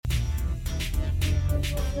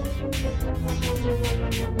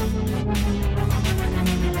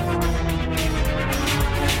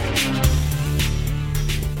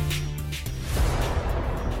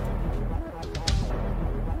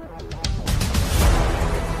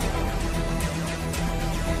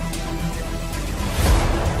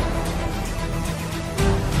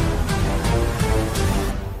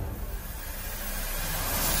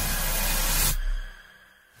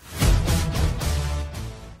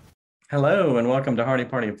Hello and welcome to Hardy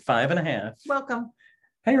Party 5.5. Welcome.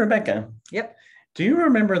 Hey, Rebecca. Yep. Do you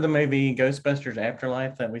remember the movie Ghostbusters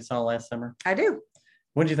Afterlife that we saw last summer? I do.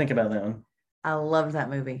 What did you think about that one? I love that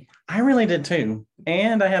movie. I really did too.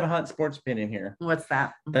 And I have a hot sports opinion here. What's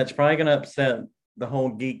that? That's probably going to upset the whole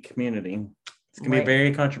geek community. It's going to be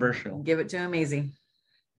very controversial. Give it to him easy.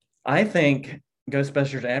 I think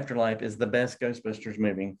Ghostbusters Afterlife is the best Ghostbusters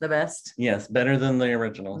movie. The best? Yes, better than the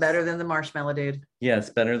originals. Better than the Marshmallow Dude. Yes,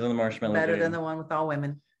 better than the Marshmallow Better Dude. than the one with all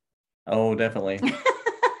women. Oh, definitely.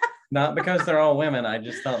 Not because they're all women. I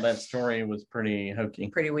just thought that story was pretty hokey.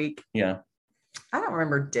 Pretty weak. Yeah. I don't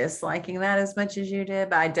remember disliking that as much as you did,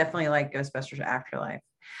 but I definitely like Ghostbusters Afterlife.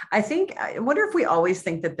 I wonder if we always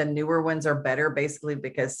think that the newer ones are better basically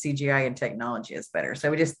because CGI and technology is better.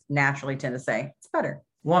 So we just naturally tend to say it's better.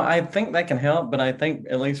 Well, I think that can help, but I think,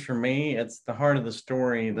 at least for me, it's the heart of the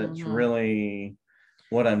story that's really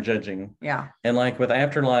what I'm judging. Yeah. And like with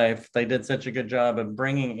Afterlife, they did such a good job of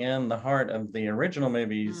bringing in the heart of the original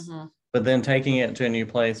movies, but then taking it to a new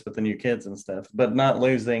place with the new kids and stuff, but not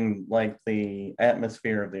losing like the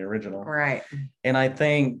atmosphere of the original. Right. And I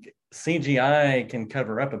think CGI can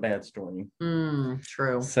cover up a bad story.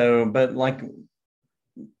 True. So, but like,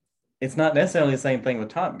 it's not necessarily the same thing with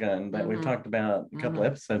Top Gun that we've talked about a couple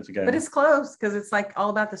episodes ago. But it's close because it's like all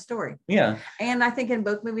about the story. Yeah. And I think in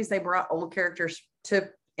both movies, they brought old characters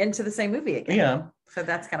into the same movie again. Yeah. So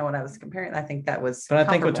that's kind of what I was comparing. I think that was. But I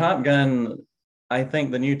think with Top Gun, I think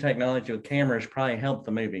the new technology with cameras probably helped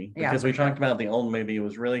the movie because we talked about the old movie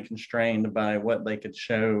was really constrained by what they could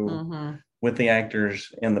show with the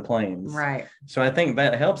actors in the planes. Right. So I think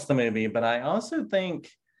that helps the movie. But I also think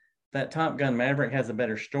that Top Gun Maverick has a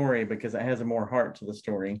better story because it has a more heart to the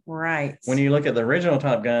story. Right. When you look at the original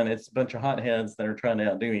Top Gun, it's a bunch of hotheads that are trying to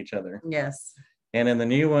outdo each other. Yes. And in the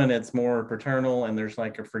new one, it's more paternal and there's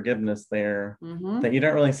like a forgiveness there that you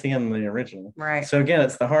don't really see in the original. Right. So again,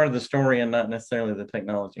 it's the heart of the story and not necessarily the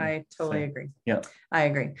technology. I totally agree. Yeah. I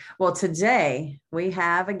agree. Well, today we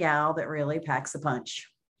have a gal that really packs a punch.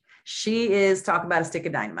 She is talk about a stick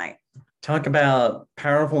of dynamite. Talk about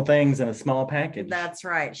powerful things in a small package. That's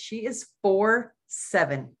right. She is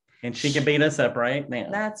 4'7". And she can beat us up right now.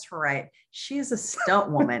 That's right. She is a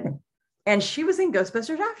stunt woman. And she was in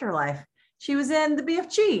Ghostbusters Afterlife. She was in the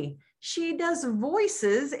BFG. She does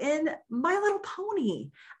voices in My Little Pony.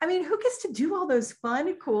 I mean, who gets to do all those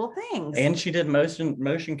fun, cool things? And she did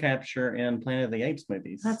motion capture in Planet of the Apes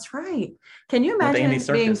movies. That's right. Can you imagine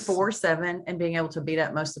being 4'7" and being able to beat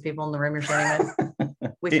up most of the people in the room you're standing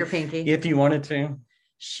with your pinky? If you wanted to.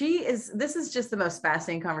 This is just the most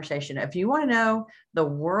fascinating conversation. If you want to know the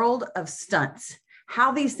world of stunts, how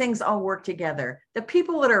these things all work together, the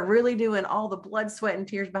people that are really doing all the blood, sweat, and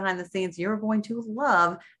tears behind the scenes, you're going to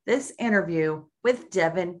love this interview with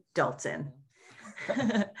Devin Dalton.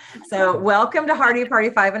 So welcome to Hardy Party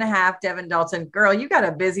 5.5, Devin Dalton. Girl, you got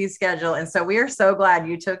a busy schedule. And so we are so glad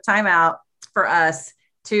you took time out for us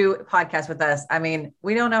to podcast with us. I mean,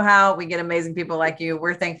 we don't know how we get amazing people like you.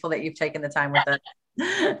 We're thankful that you've taken the time with us.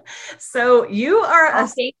 So you are a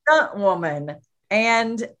stunt woman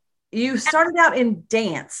and you started out in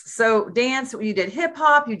dance. So dance, you did hip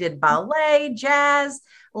hop, you did ballet, jazz,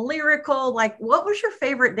 lyrical. Like, what was your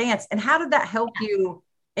favorite dance and how did that help you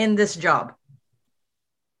in this job?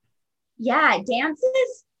 Yeah, dance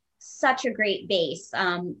is such a great base.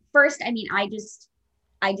 First, I mean, I just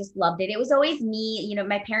loved it. It was always me, you know,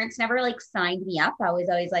 my parents never like signed me up. I was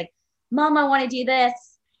always like, Mom, I want to do this.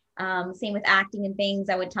 Same with acting and things.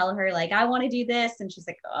 I would tell her like, I want to do this. And she's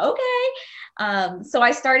like, okay. So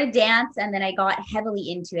I started dance and then I got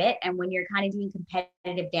heavily into it. And when you're kind of doing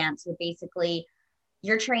competitive dance,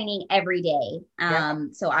 you're training every day.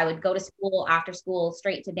 So I would go to school, after school,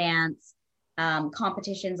 straight to dance,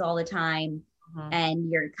 competitions all the time.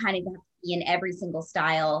 And you're kind of in every single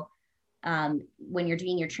style when you're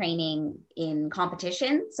doing your training in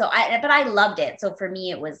competition. But I loved it. So for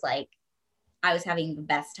me, it was like, I was having the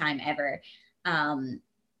best time ever.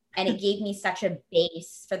 And it gave me such a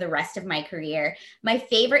base for the rest of my career. My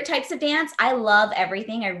favorite types of dance, I love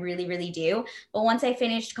everything. I really, really do. But once I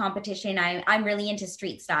finished competition, I'm really into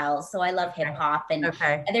street styles. So I love hip hop, and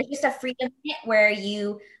there's just a freedom in it where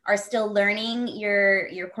you are still learning your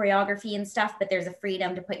choreography and stuff, but there's a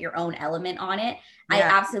freedom to put your own element on it. Yeah. I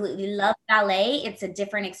absolutely love ballet. It's a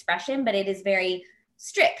different expression, but it is very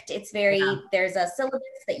strict. It's very, there's a syllabus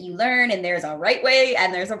that you learn, and there's a right way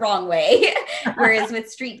and there's a wrong way. Whereas with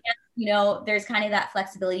street dance, you know, there's kind of that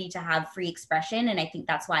flexibility to have free expression. And I think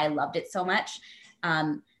that's why I loved it so much.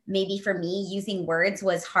 Maybe for me, using words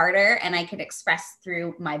was harder, and I could express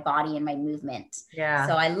through my body and my movement. Yeah.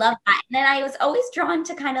 So I love that. And then I was always drawn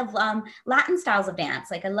to kind of Latin styles of dance.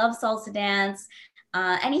 Like I love salsa dance,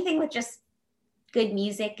 anything with just good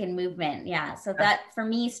music and movement. Yeah. So that for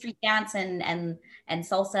me, street dance and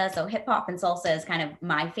salsa. So hip hop and salsa is kind of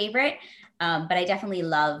my favorite. But I definitely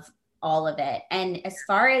love all of it. And as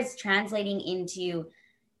far as translating into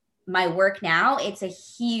my work now, it's a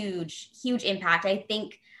huge, huge impact. I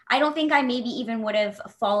don't think I maybe even would have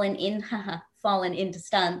fallen into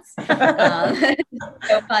stunts,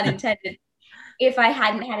 no pun intended, if I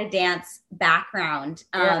hadn't had a dance background.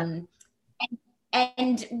 And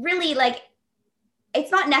really, like,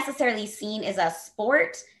 it's not necessarily seen as a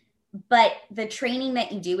sport, but the training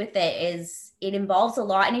that you do with it involves a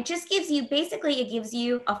lot. And it just gives you, basically, it gives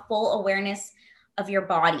you a full awareness of your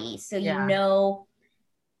body. So you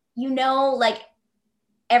know, like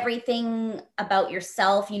everything about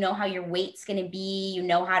yourself, you know how your weight's going to be, you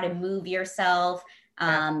know how to move yourself,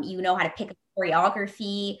 you know how to pick up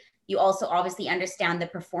choreography. You also obviously understand the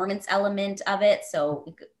performance element of it. So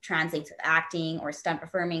it translates with acting or stunt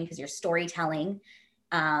performing because you're storytelling.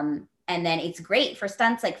 And then it's great for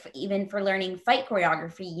stunts, like even for learning fight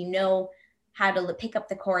choreography, you know how to pick up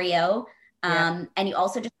the choreo. And you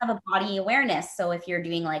also just have a body awareness. So if you're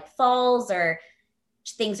doing like falls or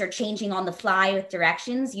things are changing on the fly with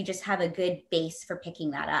directions, you just have a good base for picking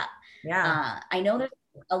that up. I know there's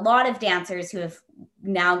a lot of dancers who have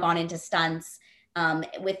now gone into stunts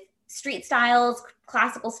with street styles,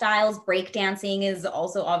 classical styles. Break dancing is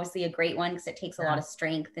also obviously a great one because it takes a lot of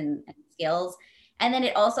strength and skills. And then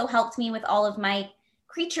it also helped me with all of my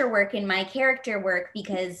creature work and my character work,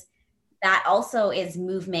 because that also is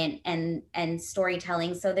movement and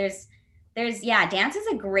storytelling. So there's dance is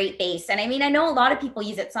a great base. And I mean, I know a lot of people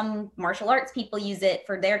use it. Some martial arts people use it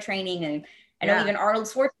for their training. And I know even Arnold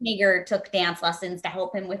Schwarzenegger took dance lessons to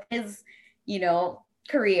help him with his,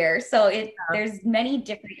 career. So there's many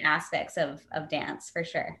different aspects of dance for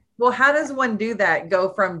sure. Well, how does one do that? Go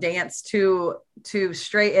from dance to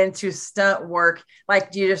straight into stunt work?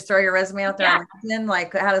 Like, do you just throw your resume out there on LinkedIn?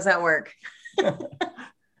 Like, how does that work? Kind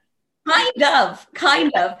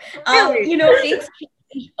of. Really? Things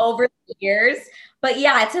change over the years, but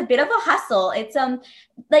yeah, it's a bit of a hustle. It's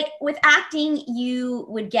like with acting, you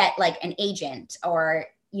would get like an agent, or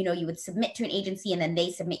you would submit to an agency and then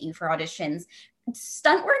they submit you for auditions.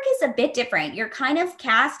 Stunt work is a bit different. You're kind of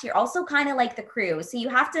cast. You're also kind of like the crew. So you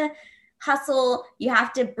have to hustle. You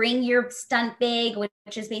have to bring your stunt bag,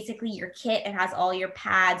 which is basically your kit. It has all your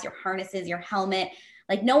pads, your harnesses, your helmet.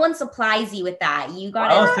 Like no one supplies you with that. You got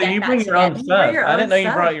to. Oh, so you bring your own stuff. I didn't know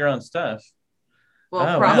you brought your own stuff.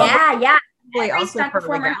 Well, probably. Yeah. Probably also for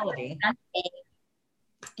legality.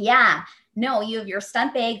 Yeah. No, you have your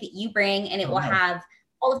stunt bag that you bring, and it will have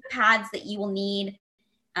all of the pads that you will need.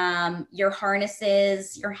 Your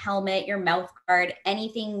harnesses, your helmet, your mouth guard,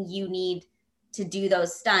 anything you need to do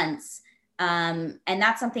those stunts. And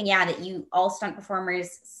that's something, that you all stunt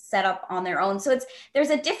performers set up on their own. So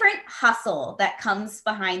there's a different hustle that comes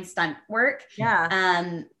behind stunt work.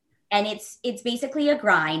 And it's basically a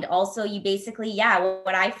grind. Also, you basically,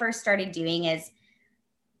 what I first started doing is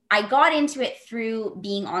I got into it through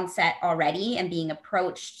being on set already and being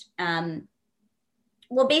approached. So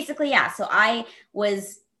I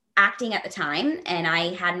was acting at the time, and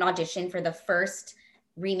I had an audition for the first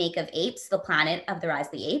remake of Apes, The Planet of the Rise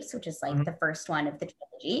of the Apes, which is like the first one of the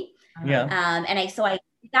trilogy. And I did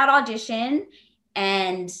that audition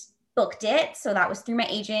and booked it. So that was through my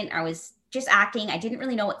agent. I was just acting. I didn't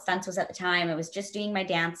really know what stunts was at the time. I was just doing my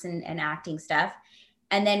dance and acting stuff.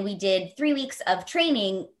 And then we did 3 weeks of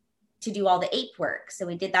training to do all the ape work. So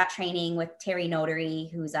we did that training with Terry Notary,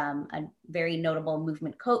 who's a very notable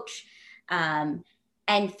movement coach.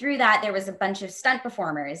 And through that, there was a bunch of stunt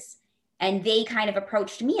performers, and they kind of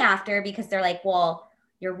approached me after, because they're like, well,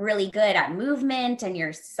 you're really good at movement, and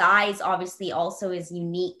your size obviously also is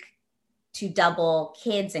unique to double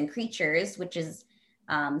kids and creatures, which is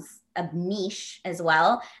a niche as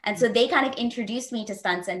well. And so they kind of introduced me to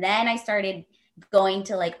stunts, and then I started going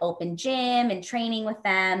to like open gym and training with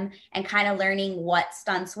them and kind of learning what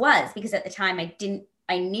stunts was, because at the time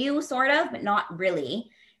I knew sort of, but not really.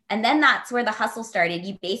 And then that's where the hustle started.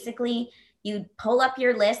 You'd pull up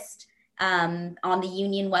your list on the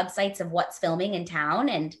union websites of what's filming in town,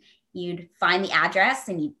 and you'd find the address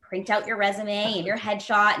and you'd print out your resume and your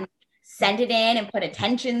headshot and send it in and put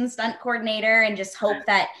attention stunt coordinator and just hope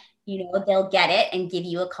that, they'll get it and give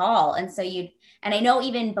you a call. And so and I know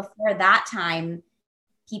even before that time,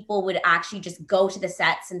 people would actually just go to the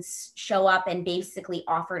sets and show up and basically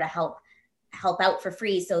offer to help out for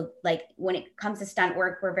free. So like when it comes to stunt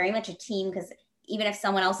work, we're very much a team, because even if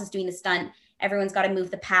someone else is doing the stunt, everyone's got to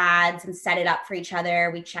move the pads and set it up for each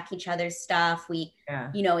other. We check each other's stuff.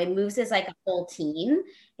 It moves as like a whole team.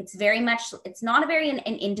 It's very much, it's not a very an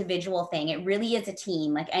individual thing. It really is a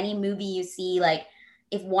team. Like any movie you see, like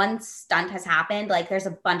if one stunt has happened, like there's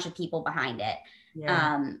a bunch of people behind it.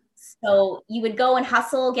 Yeah. So you would go and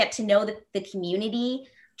hustle, get to know the community,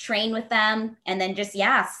 train with them, and then just,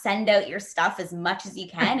 send out your stuff as much as you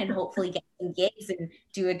can and hopefully get some gigs and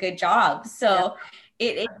do a good job. So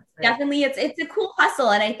it definitely, it's a cool hustle.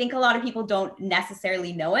 And I think a lot of people don't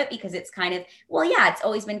necessarily know it because it's kind of, it's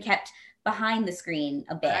always been kept behind the screen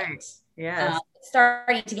a bit. Right. Yeah. It's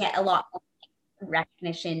starting to get a lot more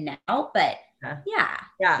recognition now, but yeah,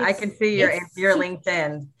 I can see your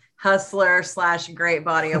LinkedIn hustler / great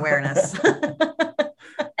body awareness. Top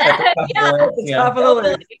of the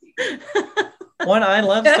list. One, I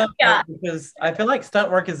love stunt work because I feel like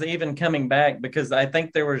stunt work is even coming back, because I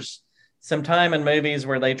think there was some time in movies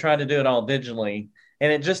where they try to do it all digitally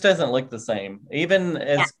and it just doesn't look the same. Even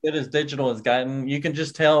as good as digital has gotten, you can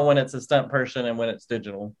just tell when it's a stunt person and when it's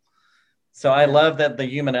digital. So I love that the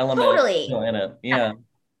human element is still in it.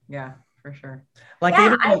 Yeah, for sure. Like I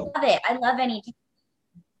love it. I love any.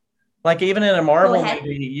 Like even in a Marvel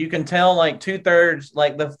movie, you can tell like 2/3,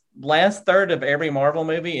 like the last third of every Marvel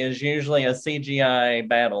movie is usually a CGI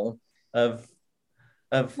battle of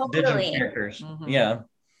digital characters. Mm-hmm. Yeah.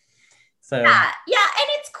 So and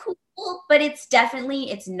it's cool, but it's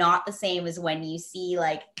not the same as when you see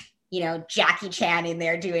like, Jackie Chan in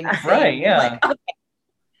there doing the right. Yeah. Like, okay.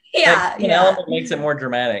 Yeah. An element makes it more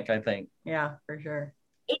dramatic, I think. Yeah, for sure.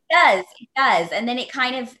 It does. And then it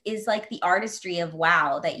kind of is like the artistry of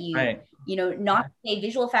that you, not to say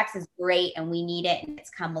visual effects is great and we need it and it's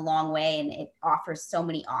come a long way and it offers so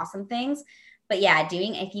many awesome things. But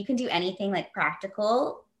if you can do anything like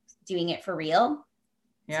practical, doing it for real,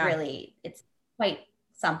 it's quite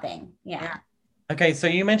something. Yeah. Okay. So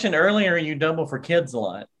you mentioned earlier you double for kids a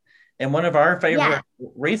lot. And one of our favorite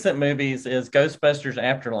recent movies is Ghostbusters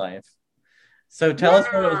Afterlife. So tell us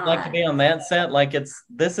what it was like to be on that set. Like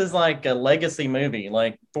this is like a legacy movie,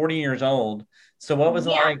 like 40 years old. So what was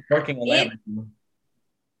it like working on that movie?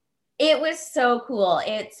 It was so cool.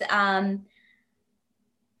 It's to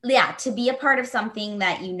be a part of something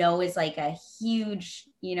that is like a huge,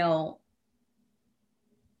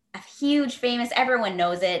 famous, everyone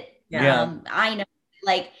knows it. I know,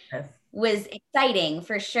 like was exciting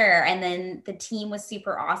for sure. And then the team was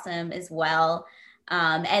super awesome as well.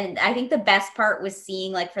 And I think the best part was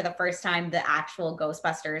seeing like for the first time the actual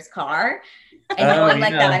Ghostbusters car and knowing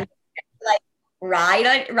like that I'm like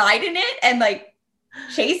ride in it and like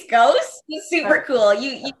chase ghosts. It's super cool.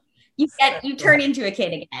 You turn into a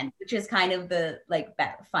kid again, which is kind of the like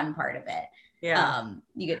fun part of it.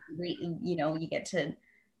 You get you get to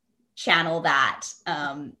channel that,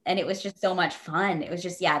 and it was just so much fun. It was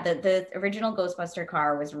just the original Ghostbuster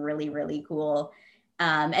car was really, really cool.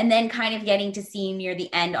 And then kind of getting to see near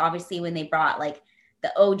the end, obviously, when they brought like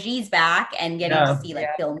the OGs back and getting to see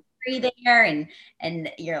like Bill Murray there, and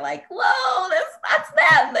you're like, whoa, that's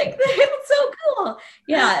them. Like it's so cool.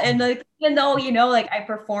 Yeah. And like, even though, like I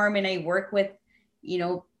perform and I work with,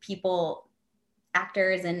 people,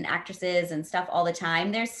 actors and actresses and stuff all the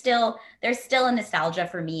time, there's still a nostalgia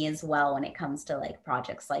for me as well when it comes to like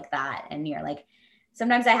projects like that. And you're like,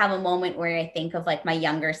 sometimes I have a moment where I think of like my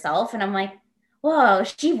younger self and I'm like, whoa,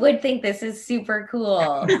 she would think this is super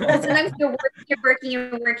cool. Sometimes you're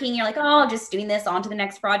working, you're like, oh, just doing this on to the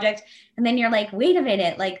next project. And then you're like, wait a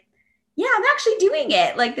minute, like, yeah, I'm actually doing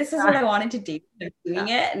it. Like, this is what I wanted to do. I'm doing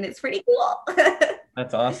it. And it's pretty cool.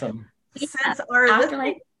 That's awesome. Since our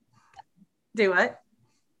Afterlife. Do what?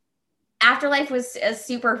 Afterlife was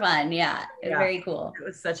super fun. Yeah. It was very cool. It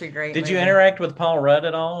was such a great Did you interact with Paul Rudd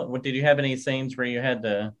at all? Did you have any scenes where you had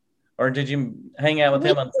to, or did you hang out with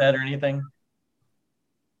him on set or anything?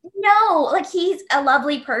 No, like he's a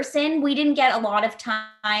lovely person. We didn't get a lot of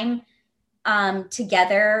time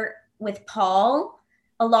together with Paul.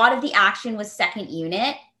 A lot of the action was second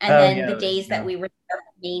unit. And the days that we were there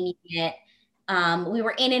for main unit, We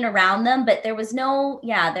were in and around them, but there was no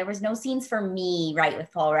scenes for me, right,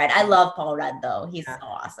 with Paul Rudd. I love Paul Rudd though. He's so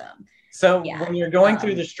awesome. So when you're going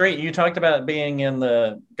through the street, you talked about being in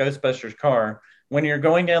the Ghostbusters car. When you're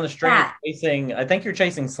going down the street chasing, I think you're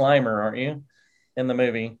chasing Slimer, aren't you? In the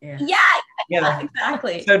movie. Yeah,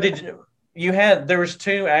 exactly. So there was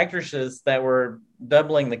two actresses that were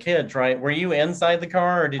doubling the kids, right? Were you inside the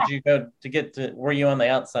car or did you were you on the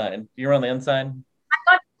outside? You were on the inside?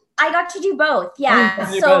 I got to do both. Yeah.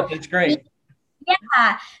 Both. It's great.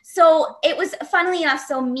 Yeah. So it was, funnily enough,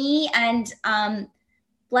 so me and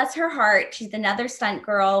bless her heart, she's another stunt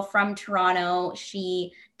girl from Toronto.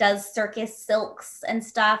 She does circus silks and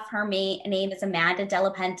stuff. Her name is Amanda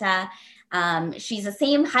Della Penta. She's the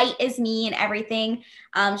same height as me and everything.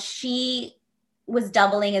 She was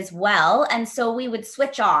doubling as well. And so we would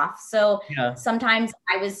switch off. So sometimes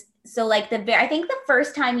I think the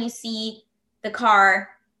first time you see the car,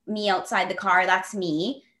 me outside the car, that's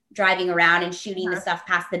me driving around and shooting the stuff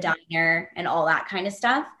past the diner and all that kind of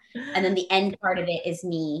stuff. And then the end part of it is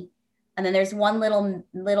me. And then there's one little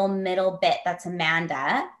middle bit that's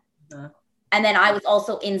Amanda. And then I was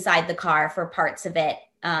also inside the car for parts of it.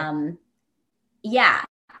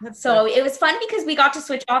 So it was fun because we got to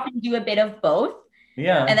switch off and do a bit of both.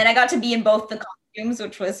 Yeah. And then I got to be in both the costumes,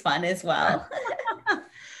 which was fun as well.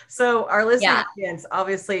 So our listening audience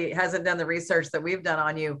obviously hasn't done the research that we've done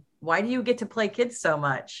on you. Why do you get to play kids so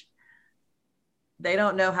much? They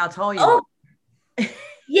don't know how tall you are.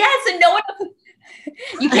 Yes, and no one,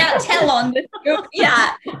 you can't tell on this group.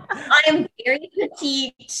 Yeah, I am very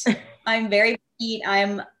petite. I'm very petite.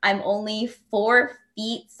 I'm only 4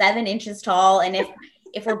 feet 7 inches tall, and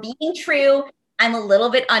if we're being true, I'm a little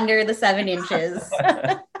bit under the 7 inches,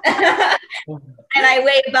 and I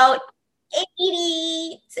weigh about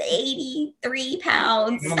 80 to 83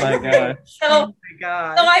 pounds. Oh my god! So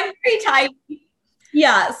I'm very tiny.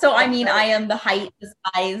 Yeah. So I mean, I am the height, the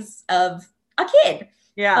size of a kid.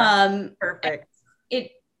 Yeah. Perfect.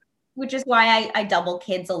 Which is why I double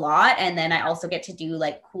kids a lot. And then I also get to do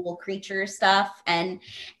like cool creature stuff. And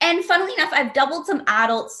funnily enough, I've doubled some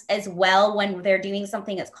adults as well when they're doing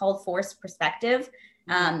something that's called forced perspective.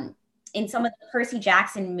 In some of the Percy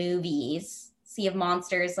Jackson movies, Sea of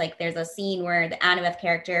Monsters, like there's a scene where the Annabeth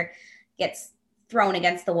character gets thrown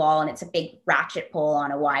against the wall and it's a big ratchet pole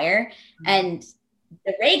on a wire. And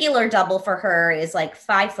the regular double for her is like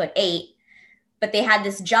 5'8", but they had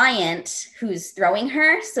this giant who's throwing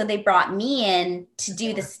her. So they brought me in to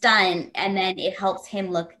do the stunt, and then it helps him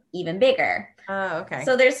look even bigger. Oh, okay.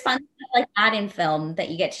 So there's fun stuff like that in film that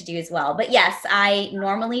you get to do as well. But yes, I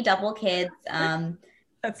normally double kids. And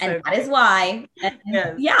that is why.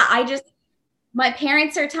 Yes. My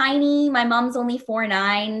parents are tiny. My mom's only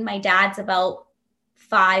 4'9". My dad's about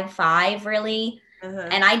 5'5", really.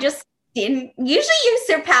 And I just didn't. Usually you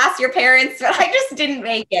surpass your parents, but I just didn't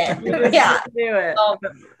make it. Do it.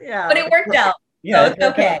 But it worked out. Yeah, so it's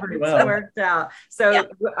okay. It worked out. So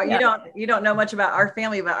you don't know much about our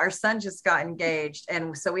family, but our son just got engaged,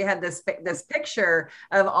 and so we had this picture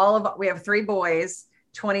of we have 3 boys,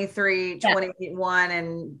 23, 21,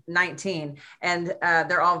 and 19, and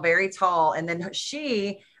they're all very tall. And then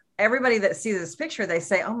everybody that sees this picture, they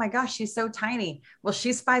say, "Oh my gosh, she's so tiny." Well,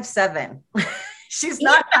 she's 5'7". She's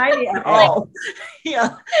not tiny at all.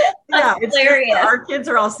 It's hilarious. Our kids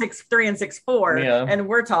are all 6'3" and 6'4", and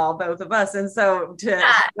we're tall, both of us. And so to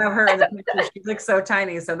have her in the picture, she looks so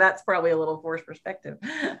tiny. So that's probably a little forced perspective.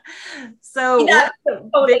 So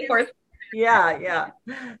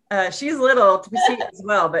she's little to see as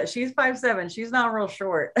well, but she's 5'7". She's not real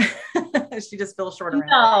short. She just feels short around.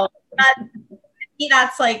 No,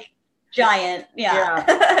 that's like giant.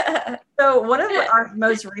 Yeah. So one of our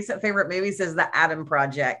most recent favorite movies is The Adam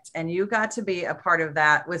Project, and you got to be a part of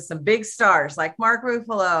that with some big stars like Mark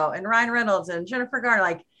Ruffalo and Ryan Reynolds and Jennifer Garner.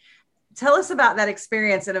 Like, tell us about that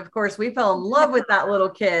experience. And of course, we fell in love with that little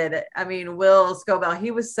kid. I mean, Will Scobell,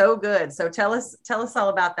 he was so good. So tell us all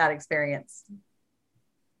about that experience.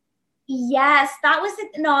 Yes, that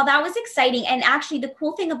was exciting. And actually, the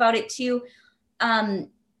cool thing about it too,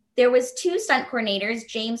 there was 2 stunt coordinators,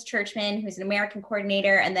 James Churchman, who's an American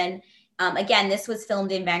coordinator, and then again, this was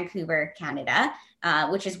filmed in Vancouver, Canada,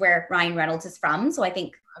 which is where Ryan Reynolds is from. So I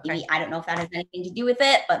think maybe, I don't know if that has anything to do with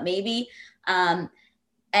it, but maybe. And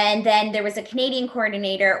then there was a Canadian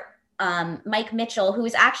coordinator, Mike Mitchell, who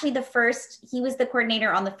was actually he was the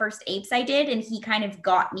coordinator on the first Apes I did, and he kind of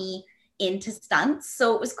got me into stunts.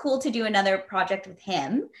 So it was cool to do another project with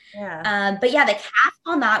him. Yeah. But yeah, the cast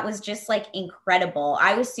on that was just like incredible.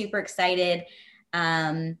 I was super excited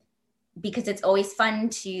because it's always fun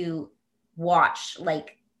to watch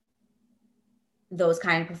like those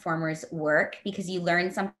kind of performers work, because you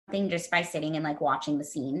learn something just by sitting and like watching the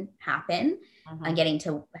scene happen and getting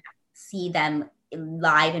to see them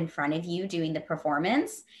live in front of you doing the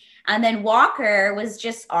performance. And then Walker was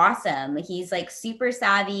just awesome. He's like super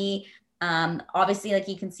savvy. Obviously, like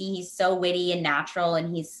you can see, he's so witty and natural,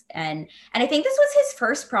 and and I think this was his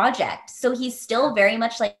first project, so he's still very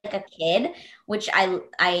much like a kid, which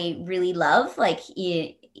I really love. Like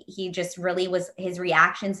he just really was, his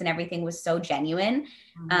reactions and everything was so genuine.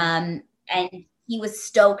 And he was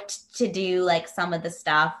stoked to do like some of the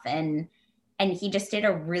stuff, and he just did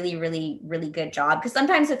a really, really, really good job. Because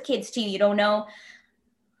sometimes with kids too, you don't know,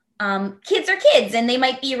 kids are kids, and they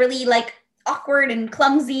might be really like awkward and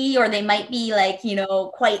clumsy, or they might be like, you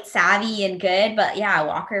know, quite savvy and good. But yeah,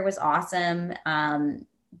 Walker was awesome.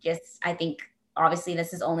 Just, I think obviously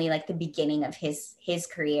this is only like the beginning of his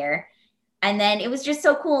career. And then it was just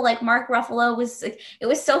so cool. Like Mark Ruffalo it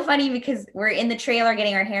was so funny, because we're in the trailer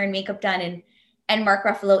getting our hair and makeup done, and Mark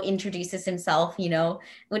Ruffalo introduces himself, you know,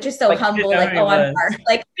 which is so like, humble. Like, oh, I'm Mark.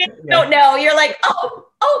 Like, you don't know. You're like, oh,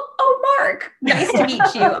 Mark, nice to meet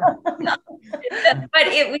you.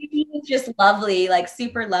 But he was just lovely, like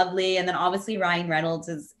super lovely. And then obviously Ryan Reynolds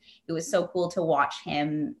it was so cool to watch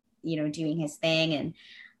him, you know, doing his thing. And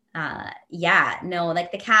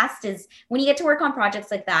like the cast is, when you get to work on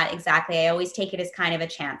projects like that, exactly, I always take it as kind of a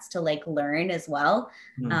chance to like learn as well.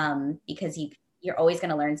 Because you're always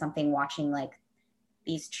going to learn something watching like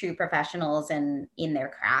these true professionals and in their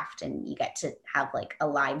craft, and you get to have like a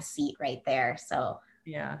live seat right there. So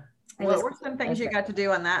yeah. What were some things you got to do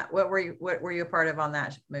on that? What were you a part of on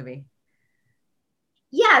that movie?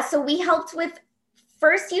 Yeah, so we helped with,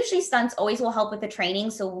 first, usually stunts always will help with the training.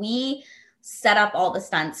 So we set up all the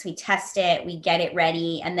stunts, we test it, we get it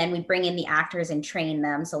ready, and then we bring in the actors and train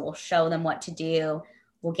them. So we'll show them what to do.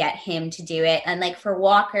 We'll get him to do it. And like for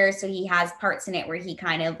Walker, so he has parts in it where he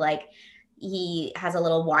kind of like, he has a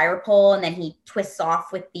little wire pole, and then he twists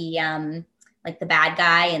off with the like the bad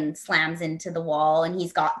guy and slams into the wall. And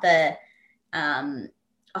he's got the I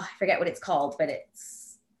forget what it's called, but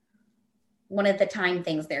it's one of the time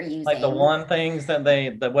things they're using. Like the one things that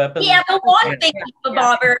the weapons. Yeah, the one thing,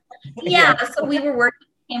 bobber. Yeah. So we were working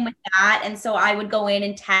with him with that. And so I would go in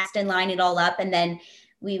and test and line it all up. And then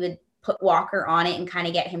we would put Walker on it and kind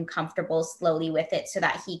of get him comfortable slowly with it, so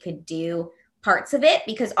that he could do parts of it.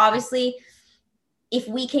 Because obviously, if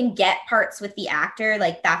we can get parts with the actor,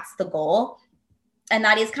 like that's the goal. And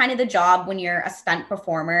that is kind of the job when you're a stunt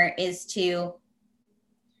performer, is to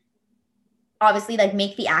obviously like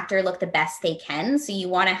make the actor look the best they can. So you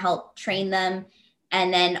want to help train them.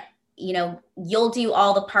 And then, you know, you'll do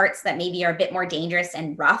all the parts that maybe are a bit more dangerous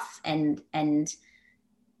and rough and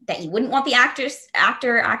that you wouldn't want the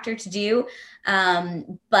actor to do.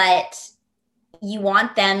 But you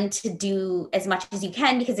want them to do as much as you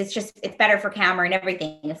can, because it's better for camera and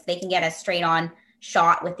everything. If they can get a straight on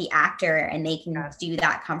shot with the actor and they can do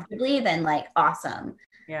that comfortably, then like awesome.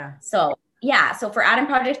 Yeah. So yeah. So for Adam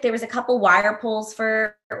Project, there was a couple wire pulls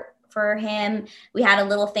for him. We had a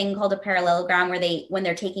little thing called a parallelogram when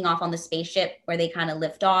they're taking off on the spaceship, where they kind of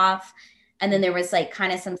lift off. And then there was like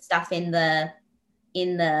kind of some stuff in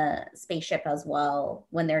the spaceship as well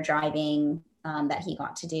when they're driving, that he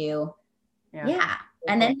got to do. Yeah.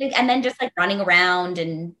 And then just like running around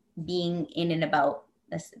and being in and about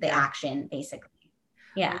the action, basically.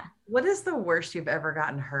 Yeah. What is the worst you've ever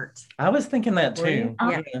gotten hurt? I was thinking that too.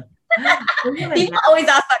 People always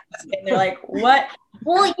ask that question. They're like, what?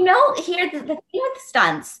 Well, you know, here the thing with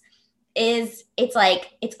stunts is it's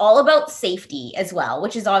all about safety as well,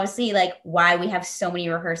 which is obviously like why we have so many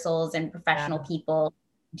rehearsals and professional people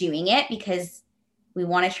doing it, because we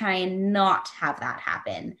want to try and not have that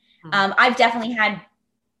happen. I've definitely had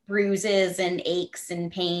bruises and aches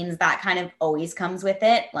and pains. That kind of always comes with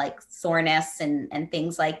it, like soreness and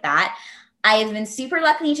things like that. I have been super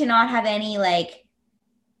lucky to not have any, like,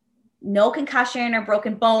 no concussion or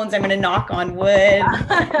broken bones. I'm going to knock on wood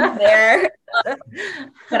there.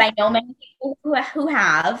 But I know many people who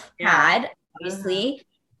have had, obviously.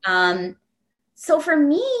 So for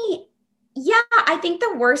me, I think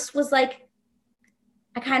the worst was like,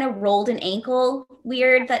 I kind of rolled an ankle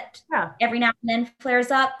weird that every now and then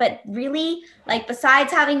flares up. But really, like,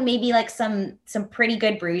 besides having maybe like some pretty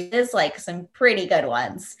good bruises, like some pretty good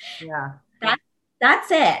ones. Yeah.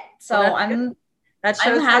 That's it. So I'm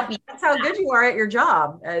happy. That's how good you are at your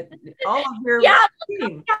job. All of your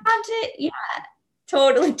team.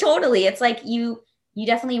 Totally. It's like you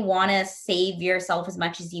definitely want to save yourself as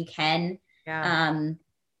much as you can. Yeah.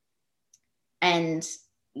 And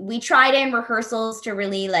we tried in rehearsals to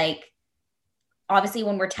really, like, obviously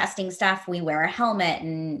when we're testing stuff, we wear a helmet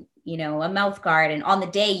and a mouth guard, and on the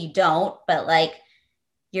day you don't, but like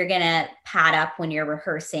you're going to pad up when you're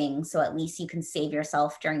rehearsing. So at least you can save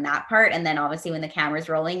yourself during that part. And then obviously when the camera's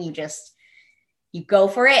rolling, you go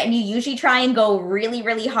for it. And you usually try and go really,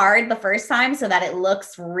 really hard the first time so that it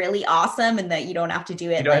looks really awesome and that you don't have to do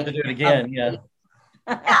it. You don't have to do it again. Yeah.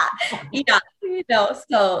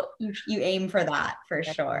 So you aim for that for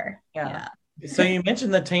sure. Yeah. So you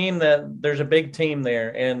mentioned the team, that there's a big team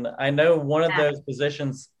there. And I know one of those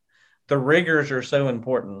positions, the riggers are so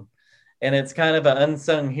important. And it's kind of an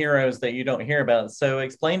unsung heroes that you don't hear about. So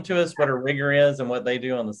explain to us what a rigger is and what they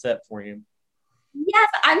do on the set for you. Yes,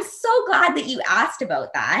 I'm so glad that you asked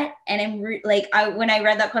about that. And I'm when I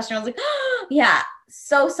read that question, I was like, oh, yeah,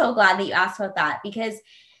 so glad that you asked about that, because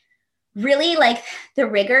really like the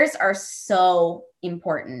riggers are so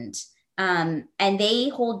important. And they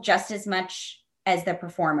hold just as much as the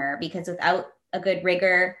performer, because without a good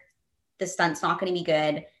rigger, the stunt's not going to be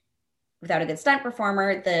good. Without a good stunt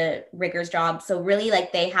performer, the rigger's job. So really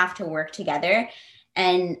like they have to work together.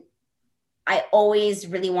 And I always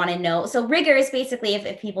really want to know. So riggers, basically,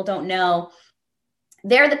 if people don't know,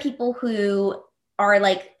 they're the people who are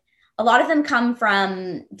like, a lot of them come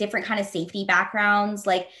from different kind of safety backgrounds.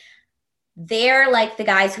 Like they're like the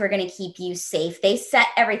guys who are going to keep you safe. They set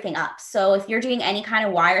everything up. So if you're doing any kind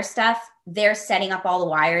of wire stuff, they're setting up all the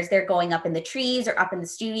wires. They're going up in the trees or up in the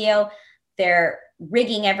studio. They're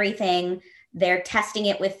rigging everything. They're testing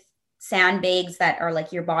it with sandbags that are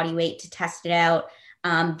like your body weight to test it out.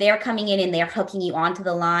 They're coming in and they're hooking you onto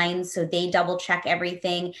the line. So they double check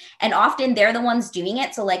everything. And often they're the ones doing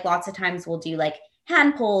it. So like lots of times we'll do like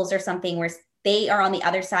hand pulls or something where they are on the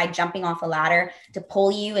other side jumping off a ladder to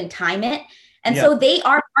pull you and time it. And so they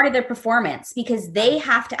are part of their performance because they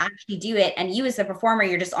have to actually do it. And you as the performer,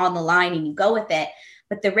 you're just on the line and you go with it.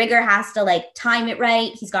 But the rigger has to like time it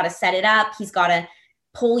right. He's got to set it up. He's got to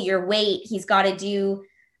pull your weight. He's got to do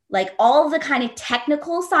like all the kind of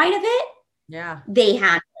technical side of it. Yeah. They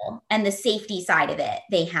handle, and the safety side of it,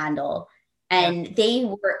 they handle. And they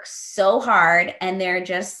work so hard, and they're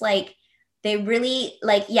just like, they really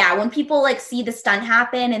like, when people like see the stunt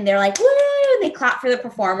happen and they're like, woo, and they clap for the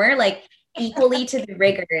performer, like equally to the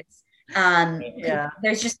riggers.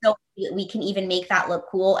 There's just no way we can even make that look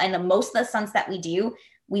cool. And most of the stunts that we do,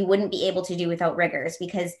 we wouldn't be able to do without riggers,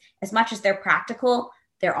 because as much as they're practical,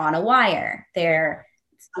 they're on a wire. They're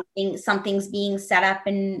something's being set up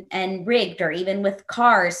and rigged, or even with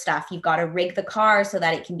car stuff, you've got to rig the car so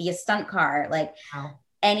that it can be a stunt car, like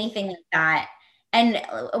anything like that. And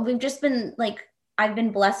we've just been like, I've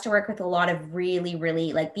been blessed to work with a lot of really,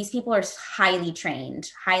 really like, these people are highly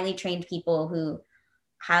trained people who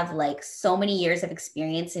have like so many years of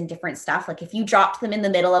experience in different stuff. Like if you dropped them in the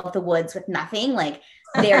middle of the woods with nothing, like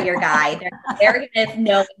they're your guy. They're gonna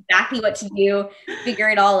know exactly what to do, figure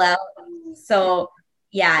it all out. So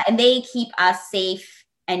and they keep us safe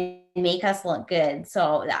and make us look good.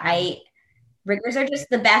 So riggers are just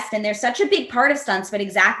the best, and they're such a big part of stunts, but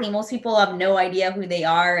most people have no idea who they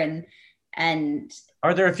are. And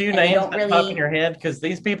are there a few names that pop in your head? Because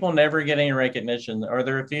these people never get any recognition. Are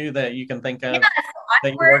there a few that you can think of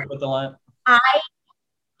that you work with a lot?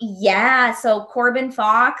 So Corbin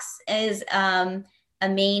Fox is a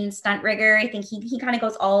main stunt rigger. I think he kind of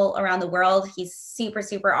goes all around the world. He's super,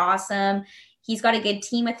 super awesome. He's got a good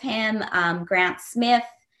team with him. Grant Smith,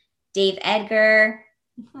 Dave Edgar,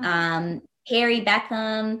 Harry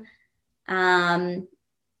Beckham, Raph.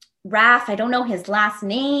 I don't know his last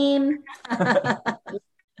name.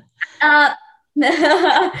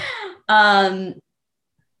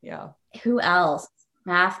 Who else?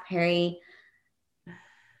 Raph, Perry.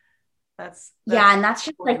 That's and that's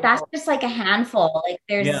just like a handful. Like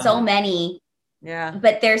there's so many. Yeah.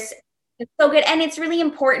 But it's so good. And it's really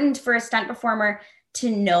important for a stunt performer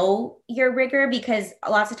to know your rigger, because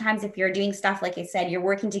lots of times if you're doing stuff, like I said, you're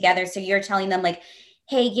working together. So you're telling them like,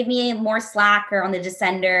 hey, give me more slack, or on the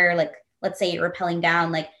descender, like, let's say you're rappelling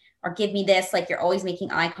down, like, or give me this, like you're always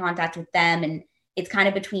making eye contact with them. And it's kind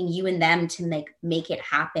of between you and them to make it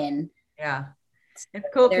happen. Yeah. It's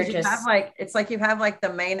cool because you have like, it's like you have like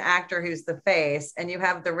the main actor who's the face, and you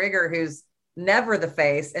have the rigger who's never the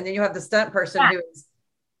face. And then you have the stunt person who's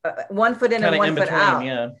 1 foot in and 1 foot out.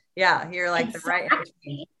 You're like the right in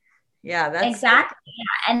between. That's exactly.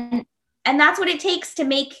 And that's what it takes to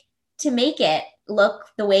make it look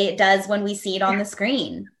the way it does when we see it on the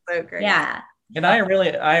screen. So great. And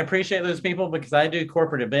I appreciate those people, because I do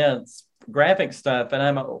corporate events, graphic stuff,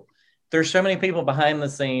 and there's so many people behind the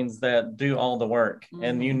scenes that do all the work,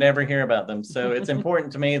 and you never hear about them. So it's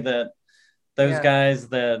important to me that those guys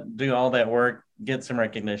that do all that work get some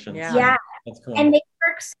recognition. Yeah. That's cool. And they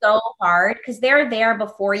work so hard because they're there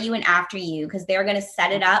before you and after you, because they're going to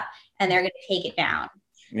set it up and they're going to take it down.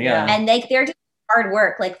 Yeah. And they're just hard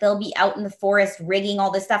work. Like they'll be out in the forest rigging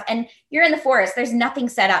all this stuff. And you're in the forest. There's nothing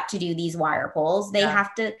set up to do these wire pulls. They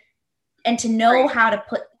have to, and to know how to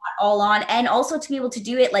put that all on, and also to be able to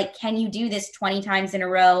do it. Like, can you do this 20 times in a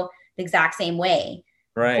row the exact same way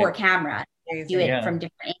for camera? Do it from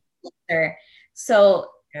different angles. So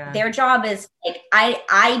their job is like,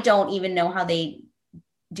 I don't even know how they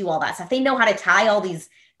do all that stuff. They know how to tie all these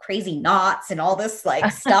crazy knots and all this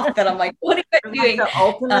like stuff that I'm like, what are you doing? Like the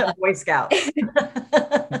ultimate Boy Scout.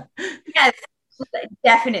 Yes,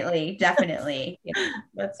 definitely. Yeah.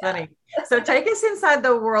 That's funny. So take us inside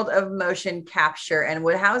the world of motion capture, and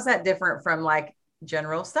how is that different from like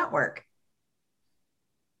general stunt work?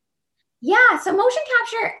 Yeah, so motion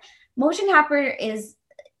capture is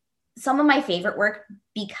some of my favorite work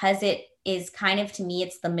because it is kind of, to me,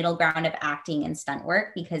 it's the middle ground of acting and stunt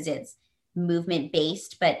work, because it's movement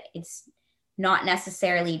based, but it's not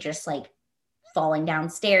necessarily just like falling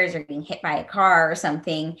downstairs or getting hit by a car or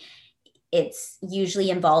something. It's usually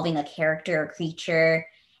involving a character or creature,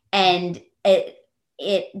 and it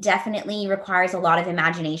definitely requires a lot of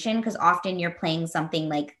imagination, because often you're playing something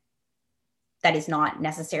like that is not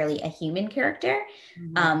necessarily a human character.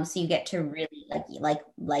 So you get to really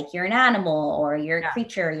like you're an animal, or you're a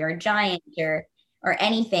creature, or you're a giant, or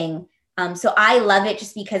anything. So I love it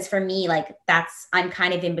just because for me, like I'm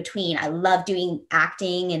kind of in between. I love doing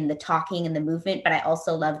acting and the talking and the movement, but I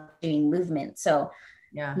also love doing movement. So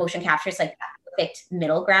motion capture is like that perfect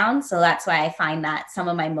middle ground. So that's why I find that some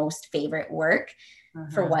of my most favorite work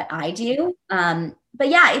for what I do. But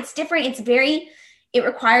yeah, it's different. It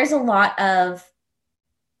requires a lot of,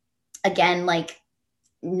 again, like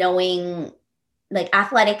knowing like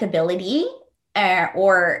athletic ability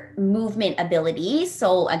or movement ability.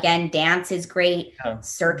 So again, dance is great.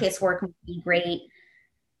 Circus work would be great.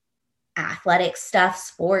 Athletic stuff,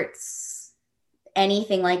 sports,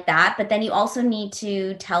 anything like that. But then you also need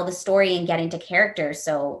to tell the story and get into character.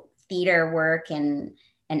 So theater work and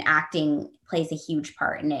acting plays a huge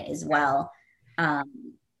part in it as well.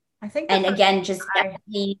 I think, and again, just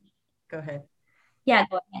definitely go ahead. Yeah,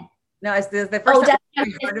 go ahead. No, it's the first time I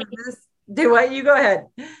heard of this. Do what? You go ahead.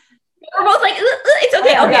 We're both like, it's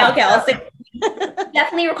okay. Okay. I'll say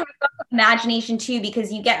definitely requires imagination too,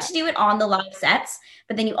 because you get to do it on the live sets,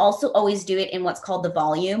 but then you also always do it in what's called the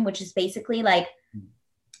volume, which is basically like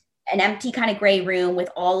an empty kind of gray room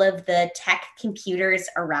with all of the tech computers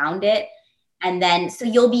around it. And then, so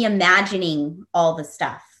you'll be imagining all the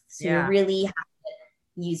stuff. So you really have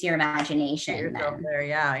use your imagination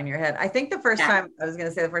there, in your head. I think the first time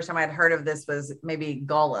I'd heard of this was maybe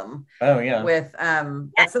Gollum. Oh yeah. With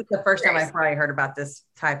that's the first time I probably heard about this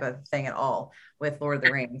type of thing at all with Lord of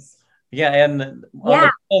the Rings. Yeah, and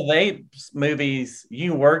on the 8 movies,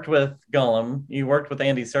 you worked with Gollum, you worked with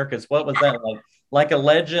Andy Serkis. What was that like? Like a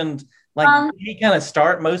legend? Like did he kind of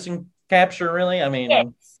start motion capture really? I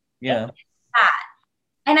mean,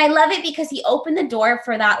 And I love it because he opened the door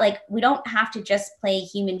for that. Like, we don't have to just play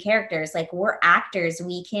human characters. Like, we're actors.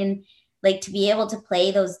 We can, like, to be able to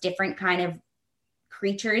play those different kind of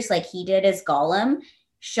creatures like he did as Gollum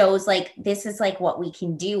shows, like, this is, like, what we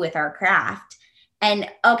can do with our craft. And,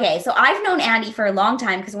 okay, so I've known Andy for a long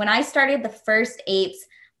time, because when I started the first Apes,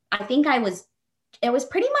 I think it was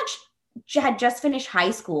pretty much, had just finished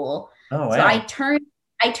high school. Oh, wow. So I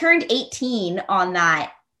turned 18 on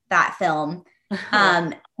that film.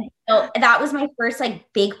 So that was my first like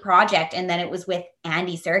big project, and then it was with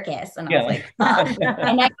Andy Serkis, and I was like,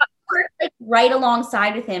 and I got work like right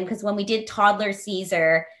alongside with him, because when we did Toddler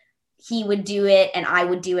Caesar, he would do it and I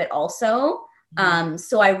would do it also.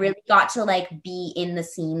 So I really got to like be in the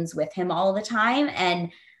scenes with him all the time, and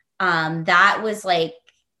that was like,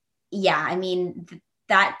 I mean,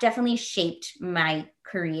 that definitely shaped my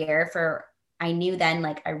career. I knew then,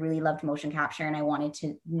 like, I really loved motion capture and I wanted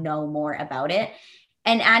to know more about it.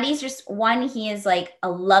 And Andy's just he is like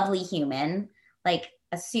a lovely human, like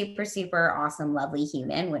a super, super awesome, lovely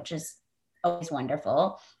human, which is always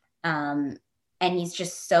wonderful. And he's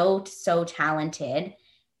just so, so talented.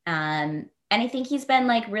 And I think he's been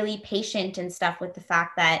like really patient and stuff with the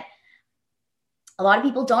fact that a lot of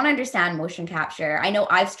people don't understand motion capture. I know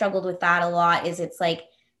I've struggled with that a lot. It's like,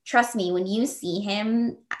 trust me, when you see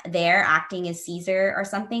him there acting as Caesar or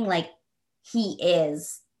something, like he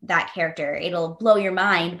is that character. It'll blow your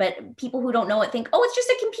mind. But people who don't know it think, oh, it's just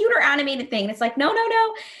a computer animated thing. And it's like, no.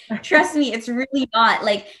 Trust me, it's really not.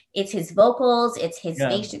 Like, it's his vocals, it's his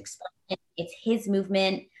facial expression, it's his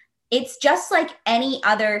movement. It's just like any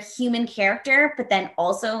other human character, but then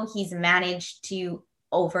also he's managed to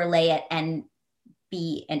overlay it and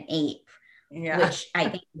be an ape, which I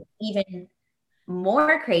think is even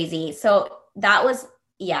more crazy. So that was,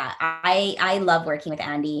 yeah, I love working with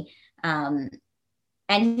Andy. And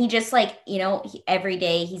he just like, you know, every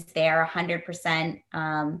day he's there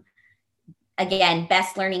 100%. Again,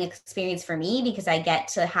 best learning experience for me because I get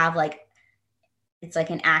to have like, it's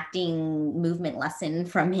like an acting movement lesson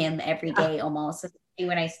from him every day almost.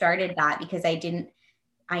 When I started that, because I didn't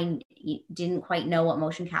quite know what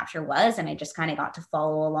motion capture was, and I just kind of got to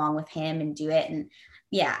follow along with him and do it. And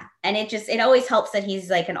yeah, and it always helps that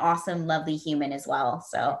he's like an awesome, lovely human as well.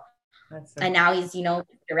 So and now he's, you know,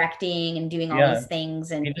 directing and doing all these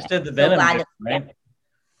things, and he just did the Venom, right?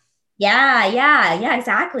 Yeah,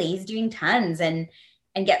 exactly. He's doing tons and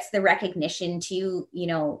gets the recognition too, you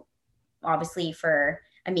know, obviously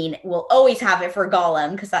we'll always have it for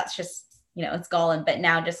Gollum because that's just, you know, it's Gollum, but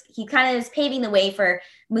now just he kind of is paving the way for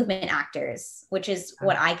movement actors, which is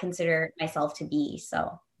what I consider myself to be.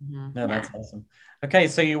 So no, that's awesome. Okay,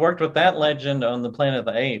 so you worked with that legend on the Planet of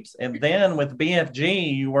the Apes, and then with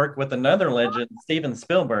BFG you worked with another legend, Steven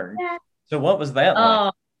Spielberg. So what was that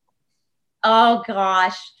like? Oh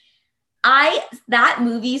gosh, that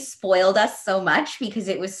movie spoiled us so much because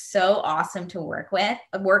it was so awesome to work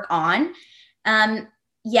on.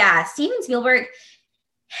 Steven Spielberg,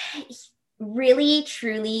 really,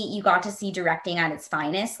 truly, you got to see directing at its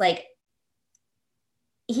finest. Like,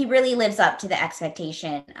 he really lives up to the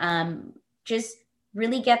expectation. Just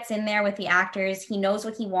really gets in there with the actors. He knows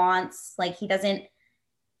what he wants. Like, he doesn't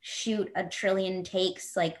shoot a trillion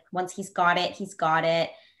takes. Like, once he's got it, he's got it.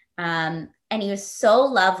 And he was so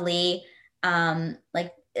lovely.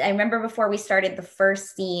 Like, I remember before we started the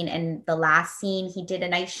first scene and the last scene, he did a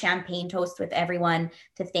nice champagne toast with everyone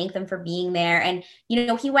to thank them for being there. And, you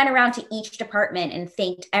know, he went around to each department and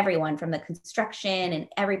thanked everyone from the construction and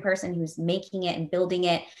every person who's making it and building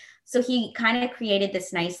it. So he kind of created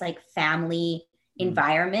this nice, like, family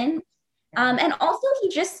environment. And also he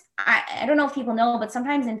just, I don't know if people know, but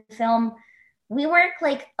sometimes in film, we work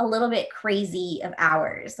like a little bit crazy of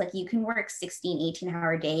hours. Like, you can work 16,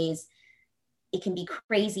 18-hour days. It can be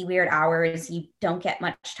crazy weird hours. You don't get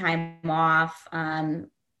much time off.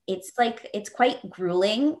 It's quite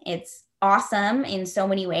grueling. It's awesome in so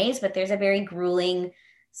many ways, but there's a very grueling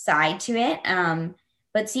side to it.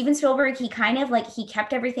 But Steven Spielberg, he kind of like, he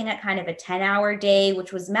kept everything at kind of a 10-hour day,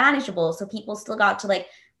 which was manageable. So people still got to like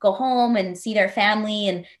go home and see their family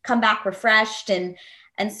and come back refreshed. And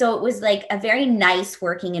so it was like a very nice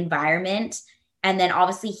working environment. And then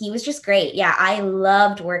obviously he was just great. Yeah, I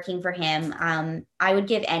loved working for him. I would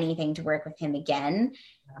give anything to work with him again.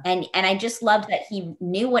 And I just loved that he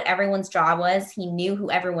knew what everyone's job was. He knew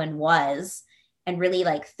who everyone was and really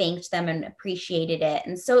like thanked them and appreciated it.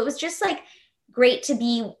 And so it was just like great to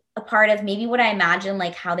be a part of maybe what I imagine,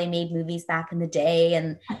 like how they made movies back in the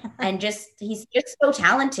day. And just, he's just so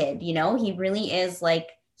talented, you know, he really is like,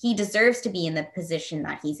 he deserves to be in the position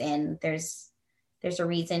that he's in. There's a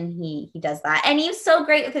reason he does that. And he's so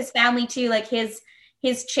great with his family too. Like his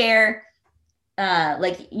chair,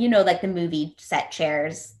 like, you know, like the movie set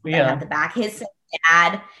chairs that have the back, his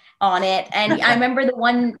dad on it. And I remember the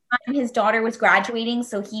one time his daughter was graduating.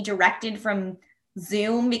 So he directed from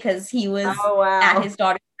Zoom because he was at his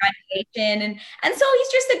daughter's graduation. And so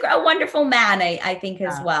he's just a wonderful man, I think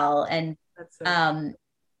as well. And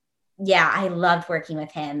yeah, I loved working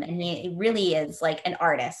with him, and he really is like an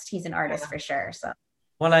artist. He's an artist for sure. So,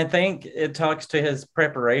 well, I think it talks to his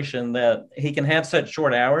preparation that he can have such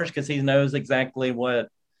short hours because he knows exactly what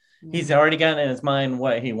he's already got in his mind,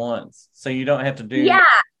 what he wants. So you don't have to do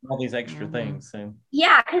all these extra things. So.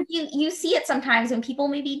 Yeah, because you see it sometimes when people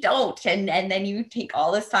maybe don't, and then you take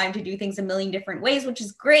all this time to do things a million different ways, which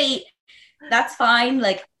is great. That's fine,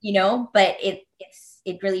 like, you know, but it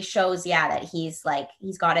really shows, that he's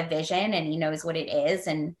got a vision and he knows what it is.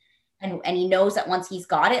 And he knows that once he's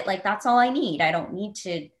got it, like, that's all I need. I don't need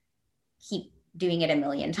to keep doing it a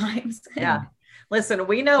million times. Yeah. Listen,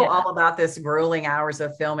 we know all about this grueling hours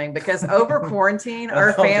of filming because over quarantine,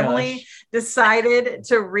 our family decided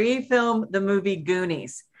to refilm the movie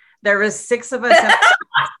Goonies. There was 6 of us.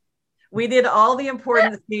 We did all the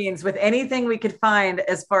important scenes with anything we could find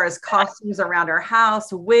as far as costumes around our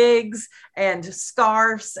house, wigs and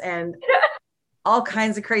scarves and all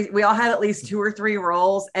kinds of crazy. We all had at least 2 or 3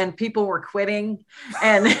 roles and people were quitting.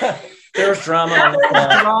 And there was drama.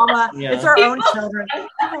 Yeah. It's our own children.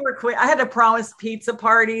 People were quitting. I had to promise pizza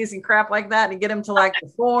parties and crap like that and get them to like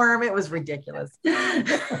perform. It was ridiculous.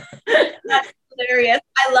 That's hilarious.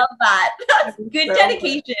 I love that. That's good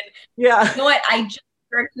dedication. Yeah. You know what? I just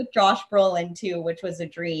worked with Josh Brolin too, which was a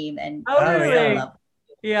dream. And really?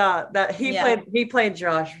 Yeah, that he played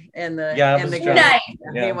Josh in the game. Nice.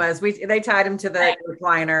 Yeah. He was. They tied him to the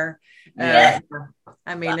recliner. Yeah.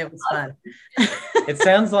 I mean, it was fun. It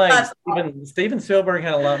sounds like Steven Spielberg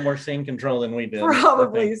had a lot more scene control than we did.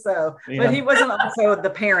 Probably so. Yeah. But he wasn't also the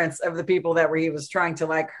parents of the people that he was trying to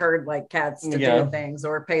like herd like cats to do things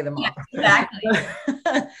or pay them off. Exactly.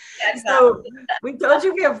 So we told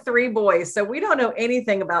you we have 3 boys. So we don't know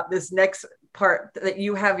anything about this next part that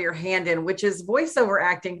you have your hand in, which is voiceover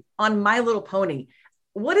acting on My Little Pony.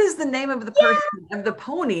 What is the name of the person of the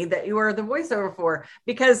pony that you are the voiceover for?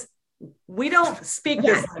 Because we don't speak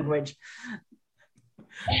this language.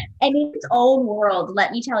 And in its own world,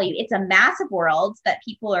 let me tell you, it's a massive world that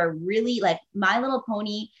people are really like. My Little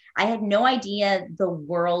Pony, I had no idea the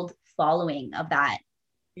world following of that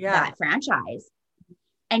franchise,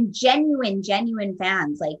 and genuine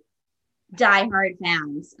fans, like diehard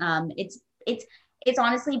fans. It's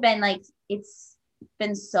honestly been like, it's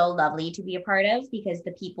been so lovely to be a part of, because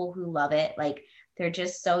the people who love it, like, they're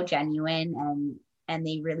just so genuine and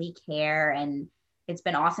they really care. And it's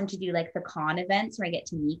been awesome to do like the con events where I get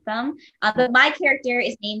to meet them. But my character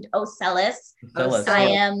is named Ocellus. I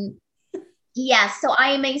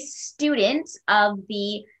am a student at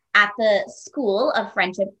the School of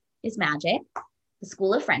Friendship is Magic, the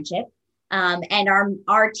School of Friendship. And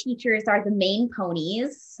our teachers are the main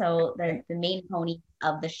ponies. So the main pony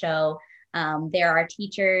of the show, they're our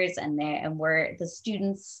teachers, and we're the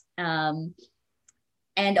students.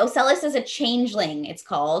 And Ocellus is a changeling, it's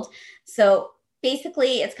called. So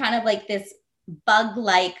basically it's kind of like this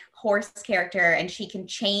bug-like horse character, and she can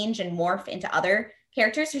change and morph into other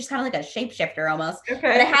characters. So she's kind of like a shapeshifter almost. Okay.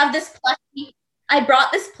 But I have this plushie. I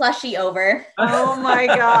brought this plushie over. Oh my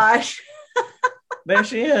gosh. There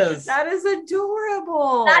she is. That is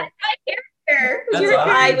adorable. That's my character.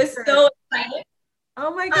 I was so excited.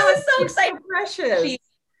 Oh my God. I was so excited. So precious.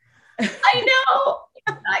 I know.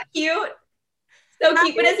 It's not cute. So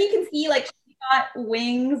cute. But as you can see, like, she got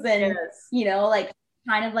wings and, you know, like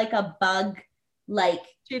kind of like a bug, like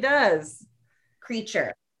she does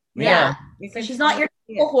creature. Yeah. So she's not your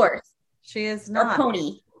typical horse. She is not. Or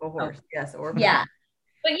pony. A horse. Yes. Or pony. Yeah.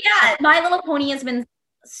 But yeah, My Little Pony has been,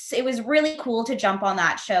 it was really cool to jump on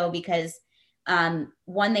that show because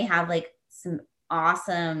one, they have like some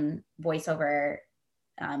awesome voiceover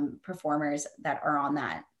performers that are on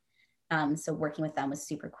that. So working with them was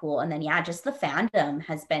super cool. And then, just the fandom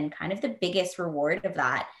has been kind of the biggest reward of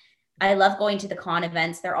that. I love going to the con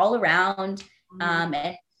events. They're all around. And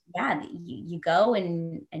you go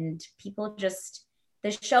and people just,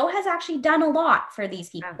 the show has actually done a lot for these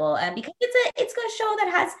people. Because it's a show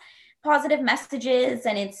that has positive messages,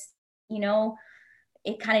 and it's, you know,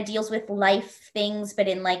 it kind of deals with life things, but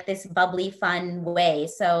in like this bubbly, fun way.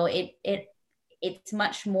 So it's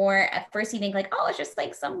much more, at first you think like, oh, it's just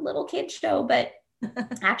like some little kid show, but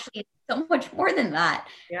actually it's so much more than that.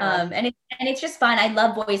 And it's just fun. I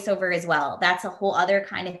love voiceover as well. That's a whole other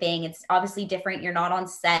kind of thing. It's obviously different. You're not on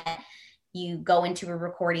set. You go into a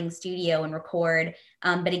recording studio and record.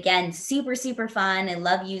 But again, super, super fun. I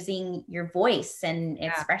love using your voice and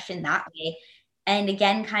expression that way. And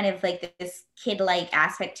again, kind of like this kid-like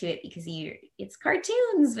aspect to it, because it's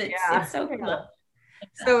cartoons, but it's so cool.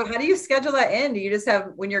 So how do you schedule that in? Do you just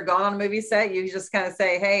have, when you're gone on a movie set, you just kind of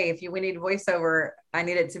say, hey, we need voiceover, I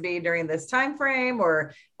need it to be during this time frame,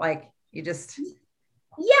 or like you just...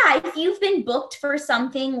 Yeah, if you've been booked for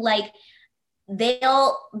something, like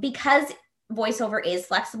because voiceover is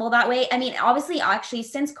flexible that way. I mean, obviously, actually,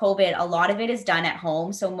 since COVID, a lot of it is done at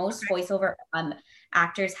home. So most voiceover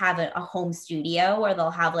actors have a home studio where they'll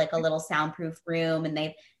have like a little soundproof room, and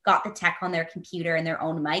they've got the tech on their computer and their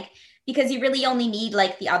own mic, because you really only need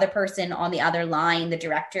like the other person on the other line, the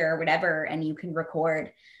director or whatever, and you can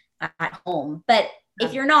record at home. But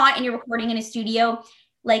if you're not and you're recording in a studio,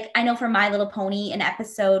 like I know for My Little Pony, an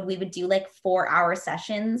episode, we would do like 4-hour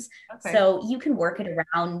sessions. So you can work it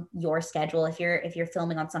around your schedule. If you're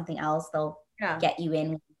filming on something else, they'll get you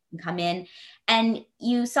in, come in, and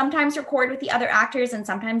you sometimes record with the other actors, and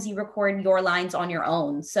sometimes you record your lines on your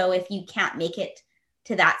own. So if you can't make it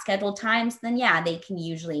to that scheduled times, then they can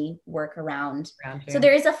usually work around. So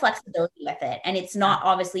there is a flexibility with it, and it's not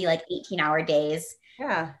obviously like 18-hour days.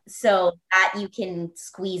 So that you can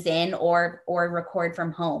squeeze in or record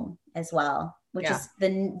from home as well, which is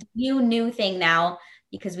the new thing now,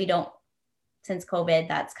 because since COVID,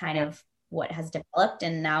 that's kind of what has developed,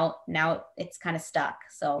 and now it's kind of stuck.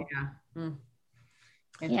 So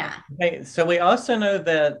Okay, so we also know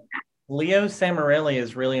that Leo Samarelli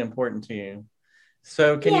is really important to you.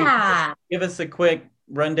 So can you give us a quick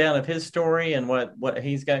rundown of his story and what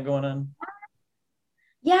he's got going on?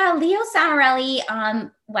 Yeah, Leo Samarelli.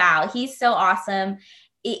 Wow, he's so awesome.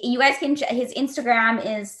 You guys can, his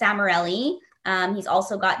Instagram is Samarelli. He's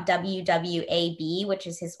also got WWAB, which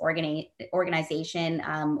is his organization,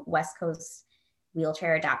 West Coast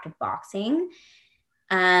Wheelchair Adaptive Boxing.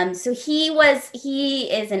 So he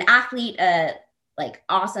is an athlete, like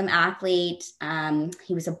awesome athlete.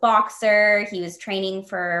 He was a boxer. He was training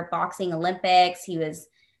for boxing Olympics. He was,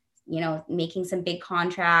 making some big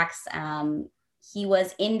contracts. He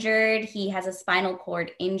was injured. He has a spinal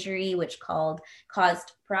cord injury, which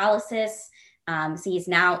caused paralysis. So he's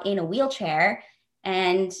now in a wheelchair,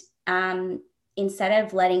 and instead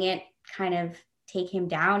of letting it kind of take him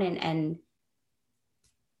down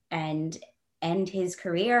and end his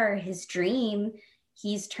career, his dream,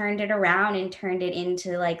 he's turned it around and turned it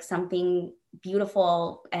into like something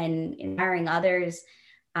beautiful and inspiring others,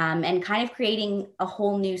 and kind of creating a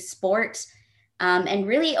whole new sport, and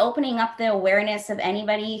really opening up the awareness of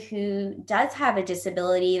anybody who does have a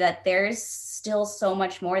disability, that there's still so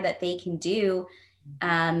much more that they can do.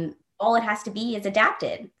 All it has to be is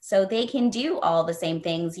adapted. So they can do all the same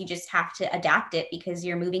things. You just have to adapt it because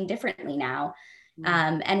you're moving differently now.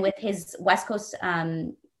 And with his West Coast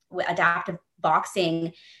adaptive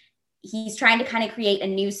boxing, he's trying to kind of create a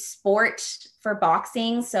new sport for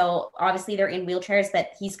boxing. So obviously they're in wheelchairs, but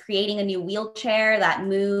he's creating a new wheelchair that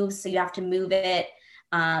moves. So you have to move it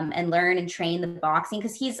and learn and train the boxing,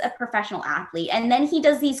 because he's a professional athlete. And then he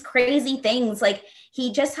does these crazy things. Like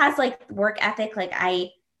he just has like work ethic.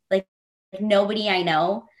 Like nobody I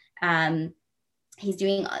know. He's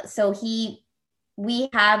doing, so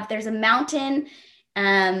there's a mountain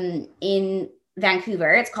in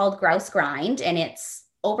Vancouver. It's called Grouse Grind, and it's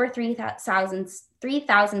over 3,000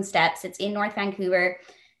 steps. It's in North Vancouver.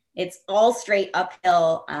 It's all straight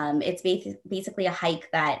uphill. It's basically a hike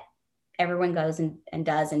that everyone goes and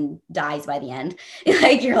does and dies by the end.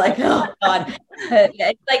 Like you're like, oh God.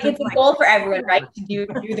 It's a goal for everyone, right? To do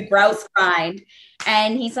the Grouse Grind.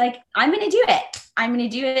 And he's like, I'm going to do it.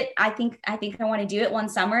 I think I want to do it one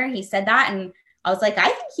summer. He said that. And I was like, I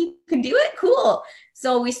think you can do it. Cool.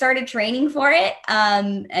 So we started training for it.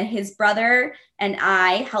 And his brother and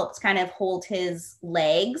I helped kind of hold his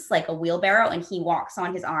legs like a wheelbarrow, and he walks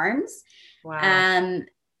on his arms. Wow.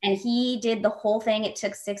 And he did the whole thing. It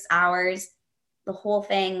took 6 hours, the whole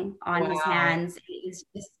thing on his hands. It was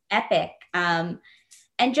just epic. And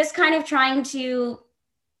just kind of trying to,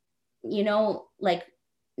 like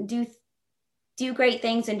do great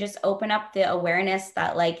things and just open up the awareness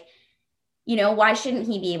that, like, why shouldn't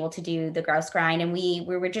he be able to do the Grouse Grind? And we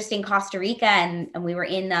were just in Costa Rica, and we were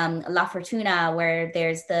in La Fortuna, where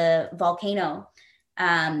there's the volcano.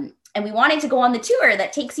 And we wanted to go on the tour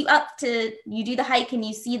that takes you up to, you do the hike and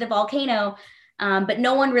you see the volcano. But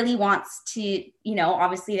no one really wants to,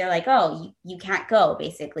 obviously they're like, oh, you can't go.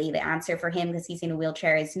 Basically, the answer for him, because he's in a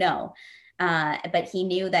wheelchair, is no. But he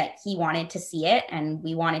knew that he wanted to see it, and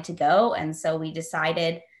we wanted to go. And so we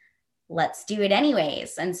decided, let's do it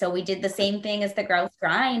anyways. And so we did the same thing as the Grouse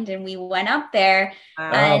Grind, and we went up there.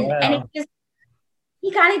 And it just,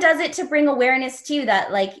 he kind of does it to bring awareness too,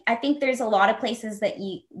 that like, I think there's a lot of places that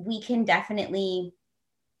we can definitely,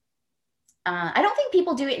 I don't think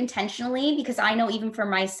people do it intentionally, because I know even for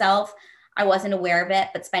myself, I wasn't aware of it,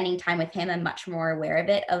 but spending time with him, I'm much more aware of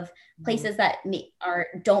it, of places that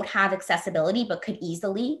don't have accessibility, but could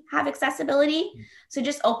easily have accessibility. So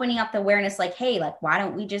just opening up the awareness, like, hey, like, why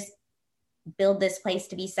don't we just build this place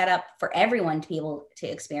to be set up for everyone to be able to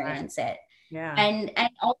experience it? Yeah. And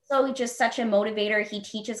also just such a motivator. He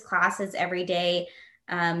teaches classes every day,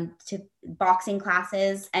 to boxing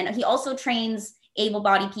classes. And he also trains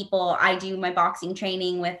able-bodied people. I do my boxing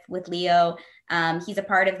training with Leo. He's a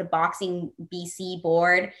part of the Boxing BC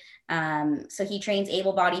board. So he trains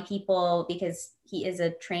able-bodied people because he is a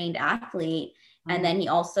trained athlete. Mm-hmm. And then he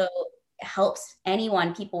also helps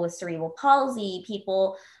anyone, people with cerebral palsy,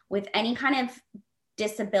 people with any kind of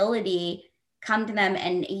disability, come to them,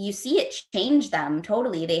 and you see it change them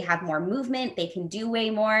totally. They have more movement, they can do way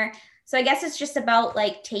more. So I guess it's just about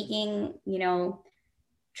like taking,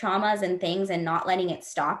 traumas and things and not letting it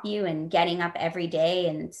stop you, and getting up every day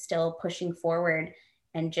and still pushing forward,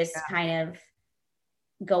 and just kind of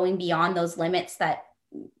going beyond those limits that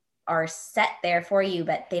are set there for you,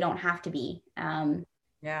 but they don't have to be.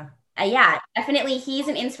 Yeah, definitely. He's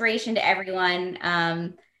an inspiration to everyone.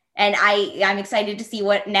 And I'm excited to see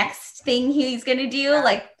what next thing he's going to do.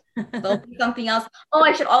 Like there'll be something else. Oh,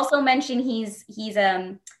 I should also mention he's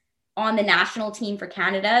on the national team for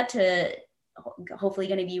Canada, to hopefully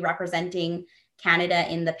going to be representing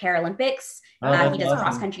Canada in the Paralympics. He does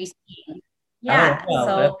cross country skiing. Yeah. Oh, wow.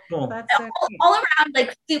 So that's cool. That's so all around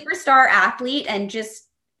like superstar athlete, and just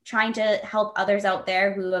trying to help others out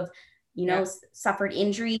there who have, you know, suffered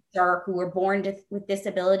injuries or who were born with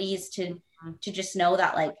disabilities to just know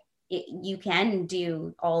that like you can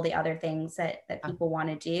do all the other things that people want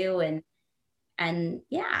to do. And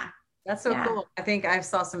yeah. That's so cool. I think I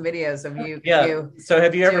saw some videos of you. Yeah. So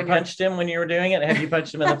have you ever punched him when you were doing it? Have you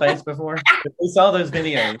punched him in the face before? We saw those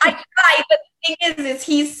videos. I tried, but the thing is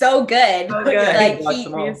he's so good. So good. Like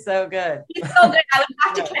he's so good. He's so good. I would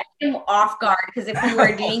have to catch him off guard because if we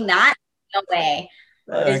were doing that, no way.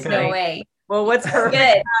 There's no way. Well, what's perfect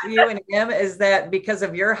about you and him is that because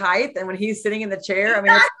of your height and when he's sitting in the chair, I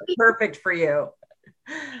mean, it's perfect for you.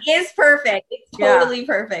 It is perfect. It's totally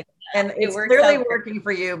perfect. And it's clearly working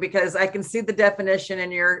for you because I can see the definition in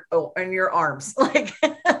your arms. Like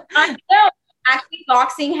I know. Actually,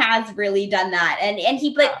 boxing has really done that. And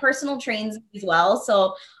he like personal trains as well.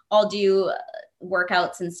 So I'll do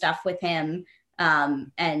workouts and stuff with him.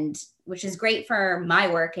 And which is great for my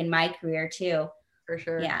work and my career too. For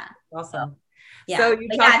sure. Yeah. Awesome. Yeah. So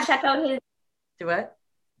check out his do what?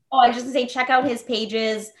 Oh, I was just gonna say, check out his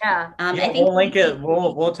pages. Yeah. I think we'll link it.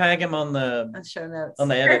 We'll tag him on the show notes on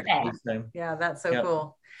the edit. Yeah, that's so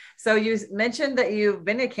cool. So you mentioned that you've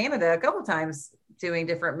been to Canada a couple times doing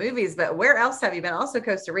different movies, but where else have you been? Also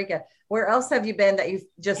Costa Rica. Where else have you been that you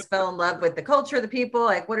just fell in love with the culture, the people?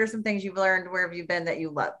 Like, what are some things you've learned? Where have you been that you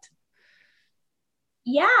loved?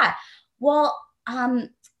 Yeah. Well,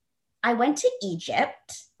 I went to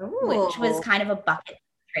Egypt, which was kind of a bucket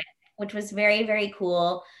trip, which was very, very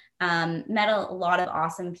cool. Met a lot of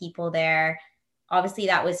awesome people there. Obviously,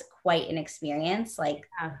 that was quite an experience. Like,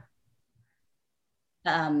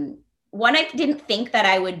 one I didn't think that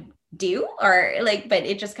I would do, or like, but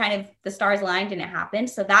it just kind of the stars aligned and it happened.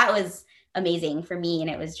 So that was amazing for me, and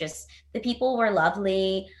it was just the people were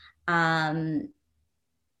lovely. And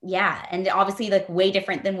obviously like way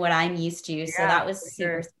different than what I'm used to. So that was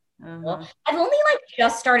super cool. I've only like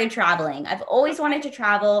just started traveling. I've always wanted to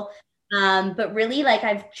travel. But really like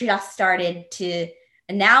I've just started to,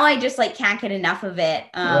 and now I just like can't get enough of it.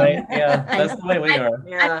 Right. Yeah. That's the way we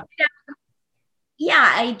are.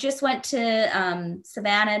 I just went to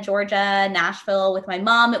Savannah, Georgia, Nashville with my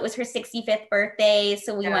mom. It was her 65th birthday.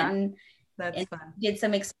 So we went and did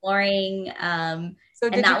some exploring. And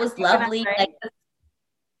that was lovely. Like,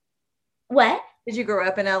 what? Did you grow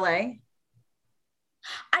up in LA?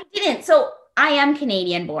 I didn't. So I am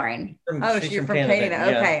Canadian born. She's from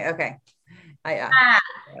Canada. Okay.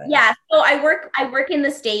 Yeah. So I work in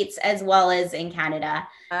the States as well as in Canada.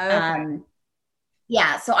 So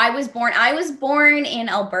I was born in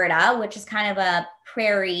Alberta, which is kind of a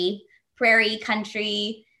prairie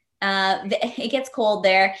country. It gets cold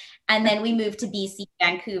there. And then we moved to BC,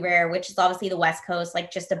 Vancouver, which is obviously the West Coast,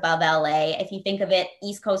 like just above LA. If you think of it,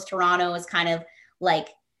 East Coast Toronto is kind of like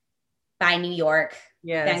by New York.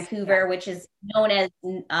 Vancouver, which is known as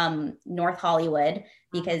North Hollywood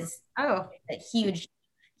because it's a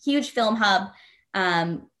huge film hub.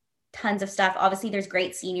 Tons of stuff. Obviously, there's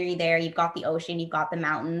great scenery there. You've got the ocean, you've got the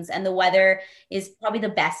mountains, and the weather is probably the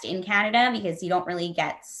best in Canada because you don't really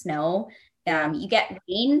get snow. You get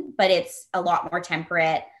rain, but it's a lot more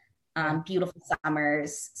temperate. Beautiful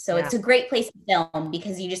summers. So it's a great place to film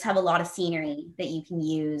because you just have a lot of scenery that you can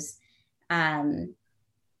use.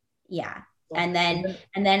 And then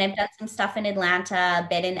I've done some stuff in Atlanta, a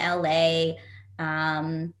bit in LA.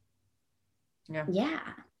 I'll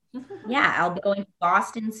be going to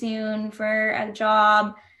Boston soon for a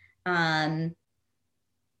job.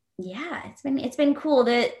 It's been cool.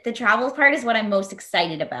 The travel part is what I'm most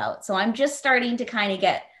excited about. So I'm just starting to kind of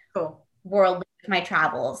get worldly with my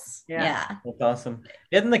travels. Yeah. That's awesome.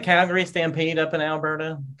 Isn't the Calgary Stampede up in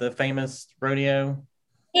Alberta the famous rodeo?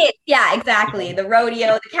 Exactly. The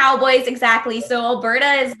rodeo, the cowboys, exactly. So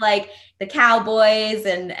Alberta is like the cowboys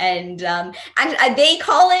and they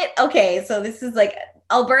call it, so this is like,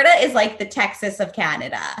 Alberta is like the Texas of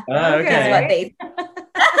Canada. Oh, okay. Is what they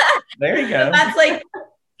there you go. So that's like,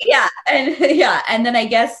 and then I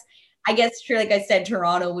guess true, like I said,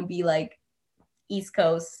 Toronto would be like East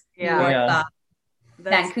Coast.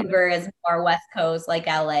 Vancouver is more West Coast, like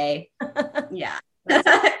LA.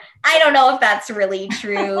 I don't know if that's really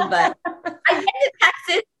true, but I went to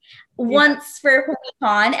Texas once for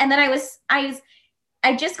PonyCon, and then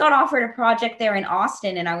I just got offered a project there in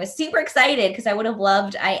Austin, and I was super excited because I would have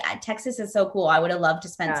loved. Texas is so cool. I would have loved to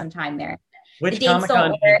spend some time there. Which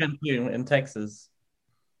Comic-Con did you come to in Texas?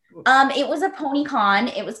 It was a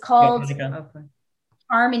PonyCon. It was called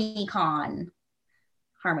HarmonyCon.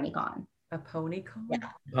 HarmonyCon. A PonyCon?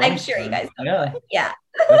 Yeah. I'm sure you guys know. Yeah.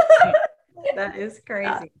 That is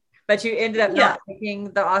crazy. But you ended up not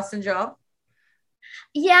taking the Austin job?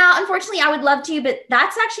 Yeah, unfortunately, I would love to, but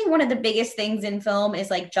that's actually one of the biggest things in film is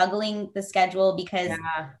like juggling the schedule because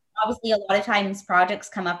obviously a lot of times projects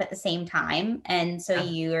come up at the same time. And so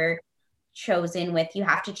you're chosen with, you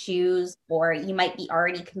have to choose, or you might be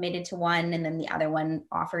already committed to one and then the other one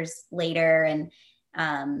offers later. And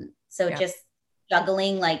so just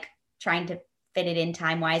juggling, like trying to fit it in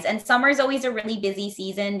time wise. And summer is always a really busy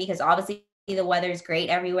season because obviously the weather's great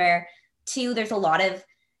everywhere. Two, there's a lot of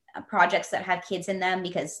projects that have kids in them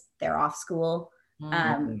because they're off school.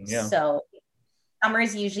 So summer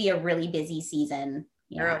is usually a really busy season.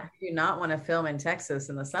 Girl, you do not want to film in Texas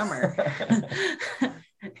in the summer.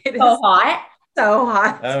 It so hot. So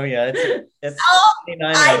hot. Oh yeah, it's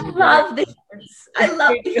I love the heat. I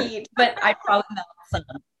love the heat, but I probably not some.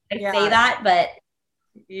 I say that, but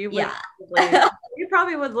you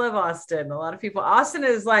probably would live Austin. A lot of people. Austin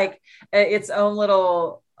is like its own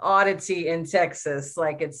little oddity in Texas.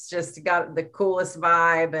 Like it's just got the coolest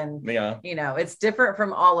vibe, and you know, it's different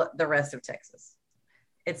from all the rest of Texas.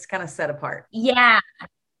 It's kind of set apart. Yeah.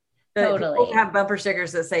 Totally. People have bumper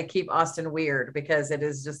stickers that say "Keep Austin weird" because it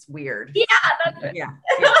is just weird. Yeah,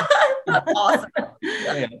 that's awesome.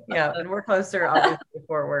 Yeah, and we're closer, obviously, to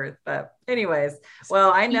Fort Worth. But anyways,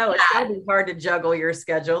 well, I know it's gotta be hard to juggle your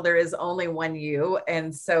schedule. There is only one you,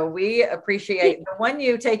 and so we appreciate the one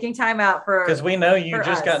you taking time out for, because we know you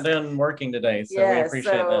just got done working today, so we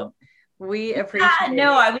appreciate that. We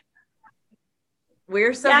appreciate.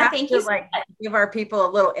 We're so happy to like give our people a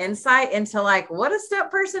little insight into like what a stunt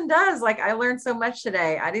person does. Like I learned so much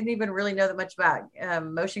today. I didn't even really know that much about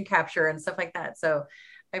motion capture and stuff like that. So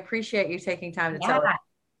I appreciate you taking time to tell us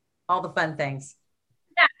all the fun things.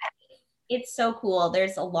 Yeah, it's so cool.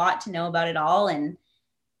 There's a lot to know about it all, and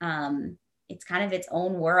it's kind of its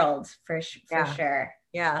own world for sure.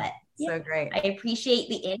 Yeah, but, so great. I appreciate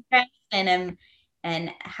the interest,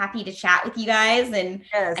 and happy to chat with you guys. And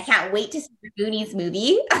I can't wait to see the Goonies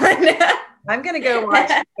movie. I'm going to go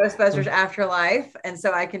watch Ghostbusters Afterlife. And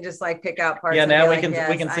so I can just like pick out parts. Yeah. Now we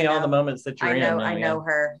can see all the moments that you're in. I know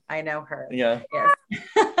her. Yeah. Yes.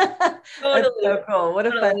 That's so cool. What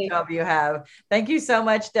a fun job you have. Thank you so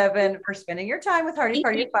much, Devin, for spending your time with Hardy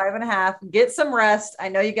Party 5.5. Get some rest. I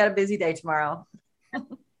know you got a busy day tomorrow.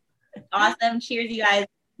 Awesome. Cheers, you guys.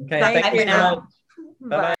 Okay. Thank you.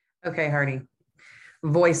 Bye. Okay, Hardy.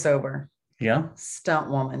 Voiceover. Yeah. Stunt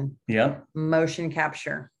woman. Yeah. Motion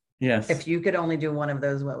capture. Yes. If you could only do one of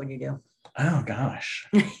those, what would you do? Oh gosh.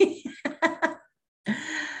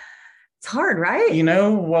 It's hard, right? You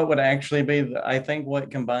know what would actually be, I think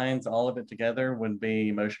what combines all of it together would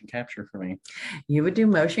be motion capture for me. You would do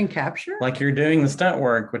motion capture? Like you're doing the stunt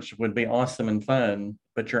work, which would be awesome and fun,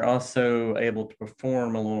 but you're also able to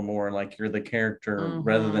perform a little more like you're the character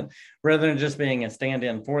rather than just being a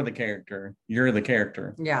stand-in for the character. You're the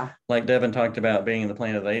character. Yeah. Like Devin talked about being in the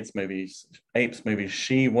Planet of the Apes movies.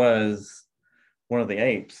 She was one of the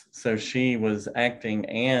apes, so she was acting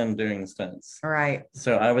and doing the stunts. Right.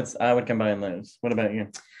 So I would combine those. What about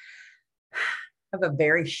you? I have a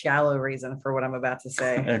very shallow reason for what I'm about to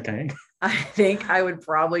say. Okay. I think I would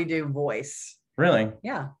probably do voice. Really?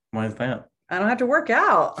 Yeah. Why is that? I don't have to work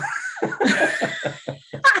out.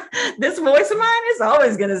 This voice of mine is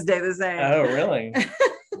always going to stay the same. Oh, really?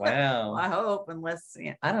 Wow. I hope, unless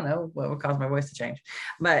I don't know what would cause my voice to change,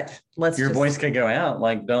 but your voice could go out.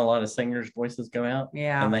 Like, don't a lot of singers' voices go out?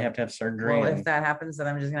 Yeah. And they have to have surgery. Well, if that happens, then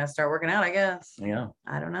I'm just going to start working out, I guess. Yeah.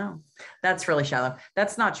 I don't know. That's really shallow.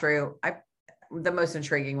 That's not true. The most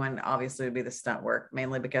intriguing one obviously would be the stunt work,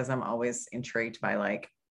 mainly because I'm always intrigued by like,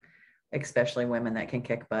 especially women that can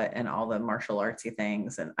kick butt and all the martial artsy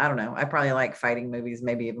things. And I don't know. I probably like fighting movies,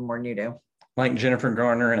 maybe even more than you do. Like Jennifer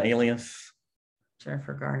Garner and Alias.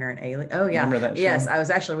 Jennifer Garner and Alien. Oh yeah. Remember that show? Yes. I was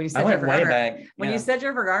actually, when you said Jennifer Garner, when you said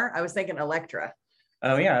Jennifer Garner, I was thinking Elektra.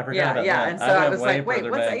 Oh yeah. I forgot about that. And so I was like, wait,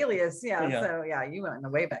 what's Alias? Yeah. So yeah, you went in the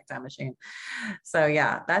way back time machine. So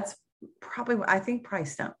yeah, that's probably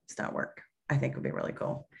stunt work. I think would be really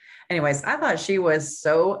cool. Anyways, I thought she was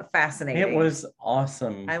so fascinating. It was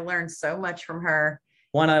awesome. I learned so much from her.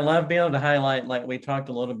 One, I love being able to highlight, like we talked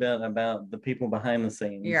a little bit about the people behind the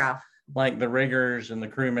scenes. Yeah. Like the riggers and the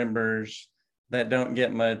crew members that don't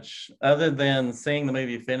get much, other than seeing the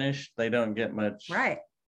movie finished, they don't get much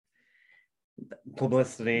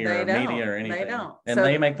publicity or media or anything. They don't. And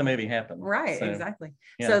they make the movie happen. Right, so, exactly.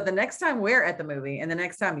 Yeah. So the next time we're at the movie and the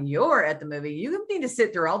next time you're at the movie, you need to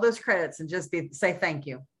sit through all those credits and just say thank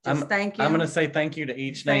you. Thank you. I'm going to say thank you to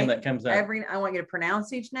each name that comes up. I want you to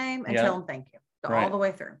pronounce each name and tell them thank you. All the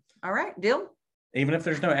way through. All right, deal? Even if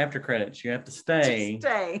there's no after credits, you have to stay.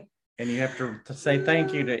 And you have to say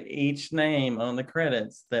thank you to each name on the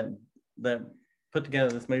credits that put together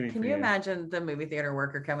this movie. Can for you imagine the movie theater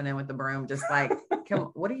worker coming in with the broom, just like,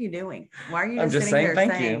 come, what are you doing? Why are you I'm just just sitting saying there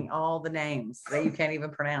thank you. saying all the names that you can't even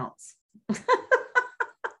pronounce?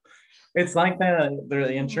 It's like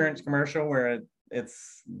the insurance commercial where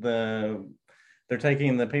they're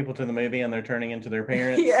taking the people to the movie and they're turning into their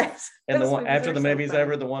parents. Yes. And those the one movies after are the so movie's funny.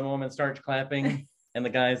 over, the one woman starts clapping, and the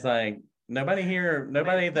guy's like,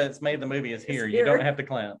 nobody that's made the movie is here. You don't have to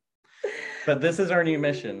clap. But this is our new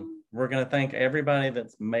mission. We're going to thank everybody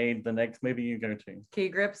that's made the next movie you go to. Key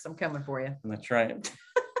grips, I'm coming for you. And that's right.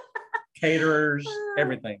 Caterers,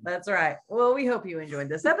 everything. That's right. Well, we hope you enjoyed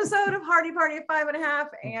this episode of Hardy Party of 5.5,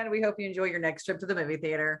 and we hope you enjoy your next trip to the movie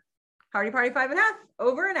theater. Hardy Party 5.5,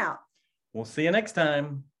 over and out. We'll see you next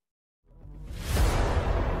time.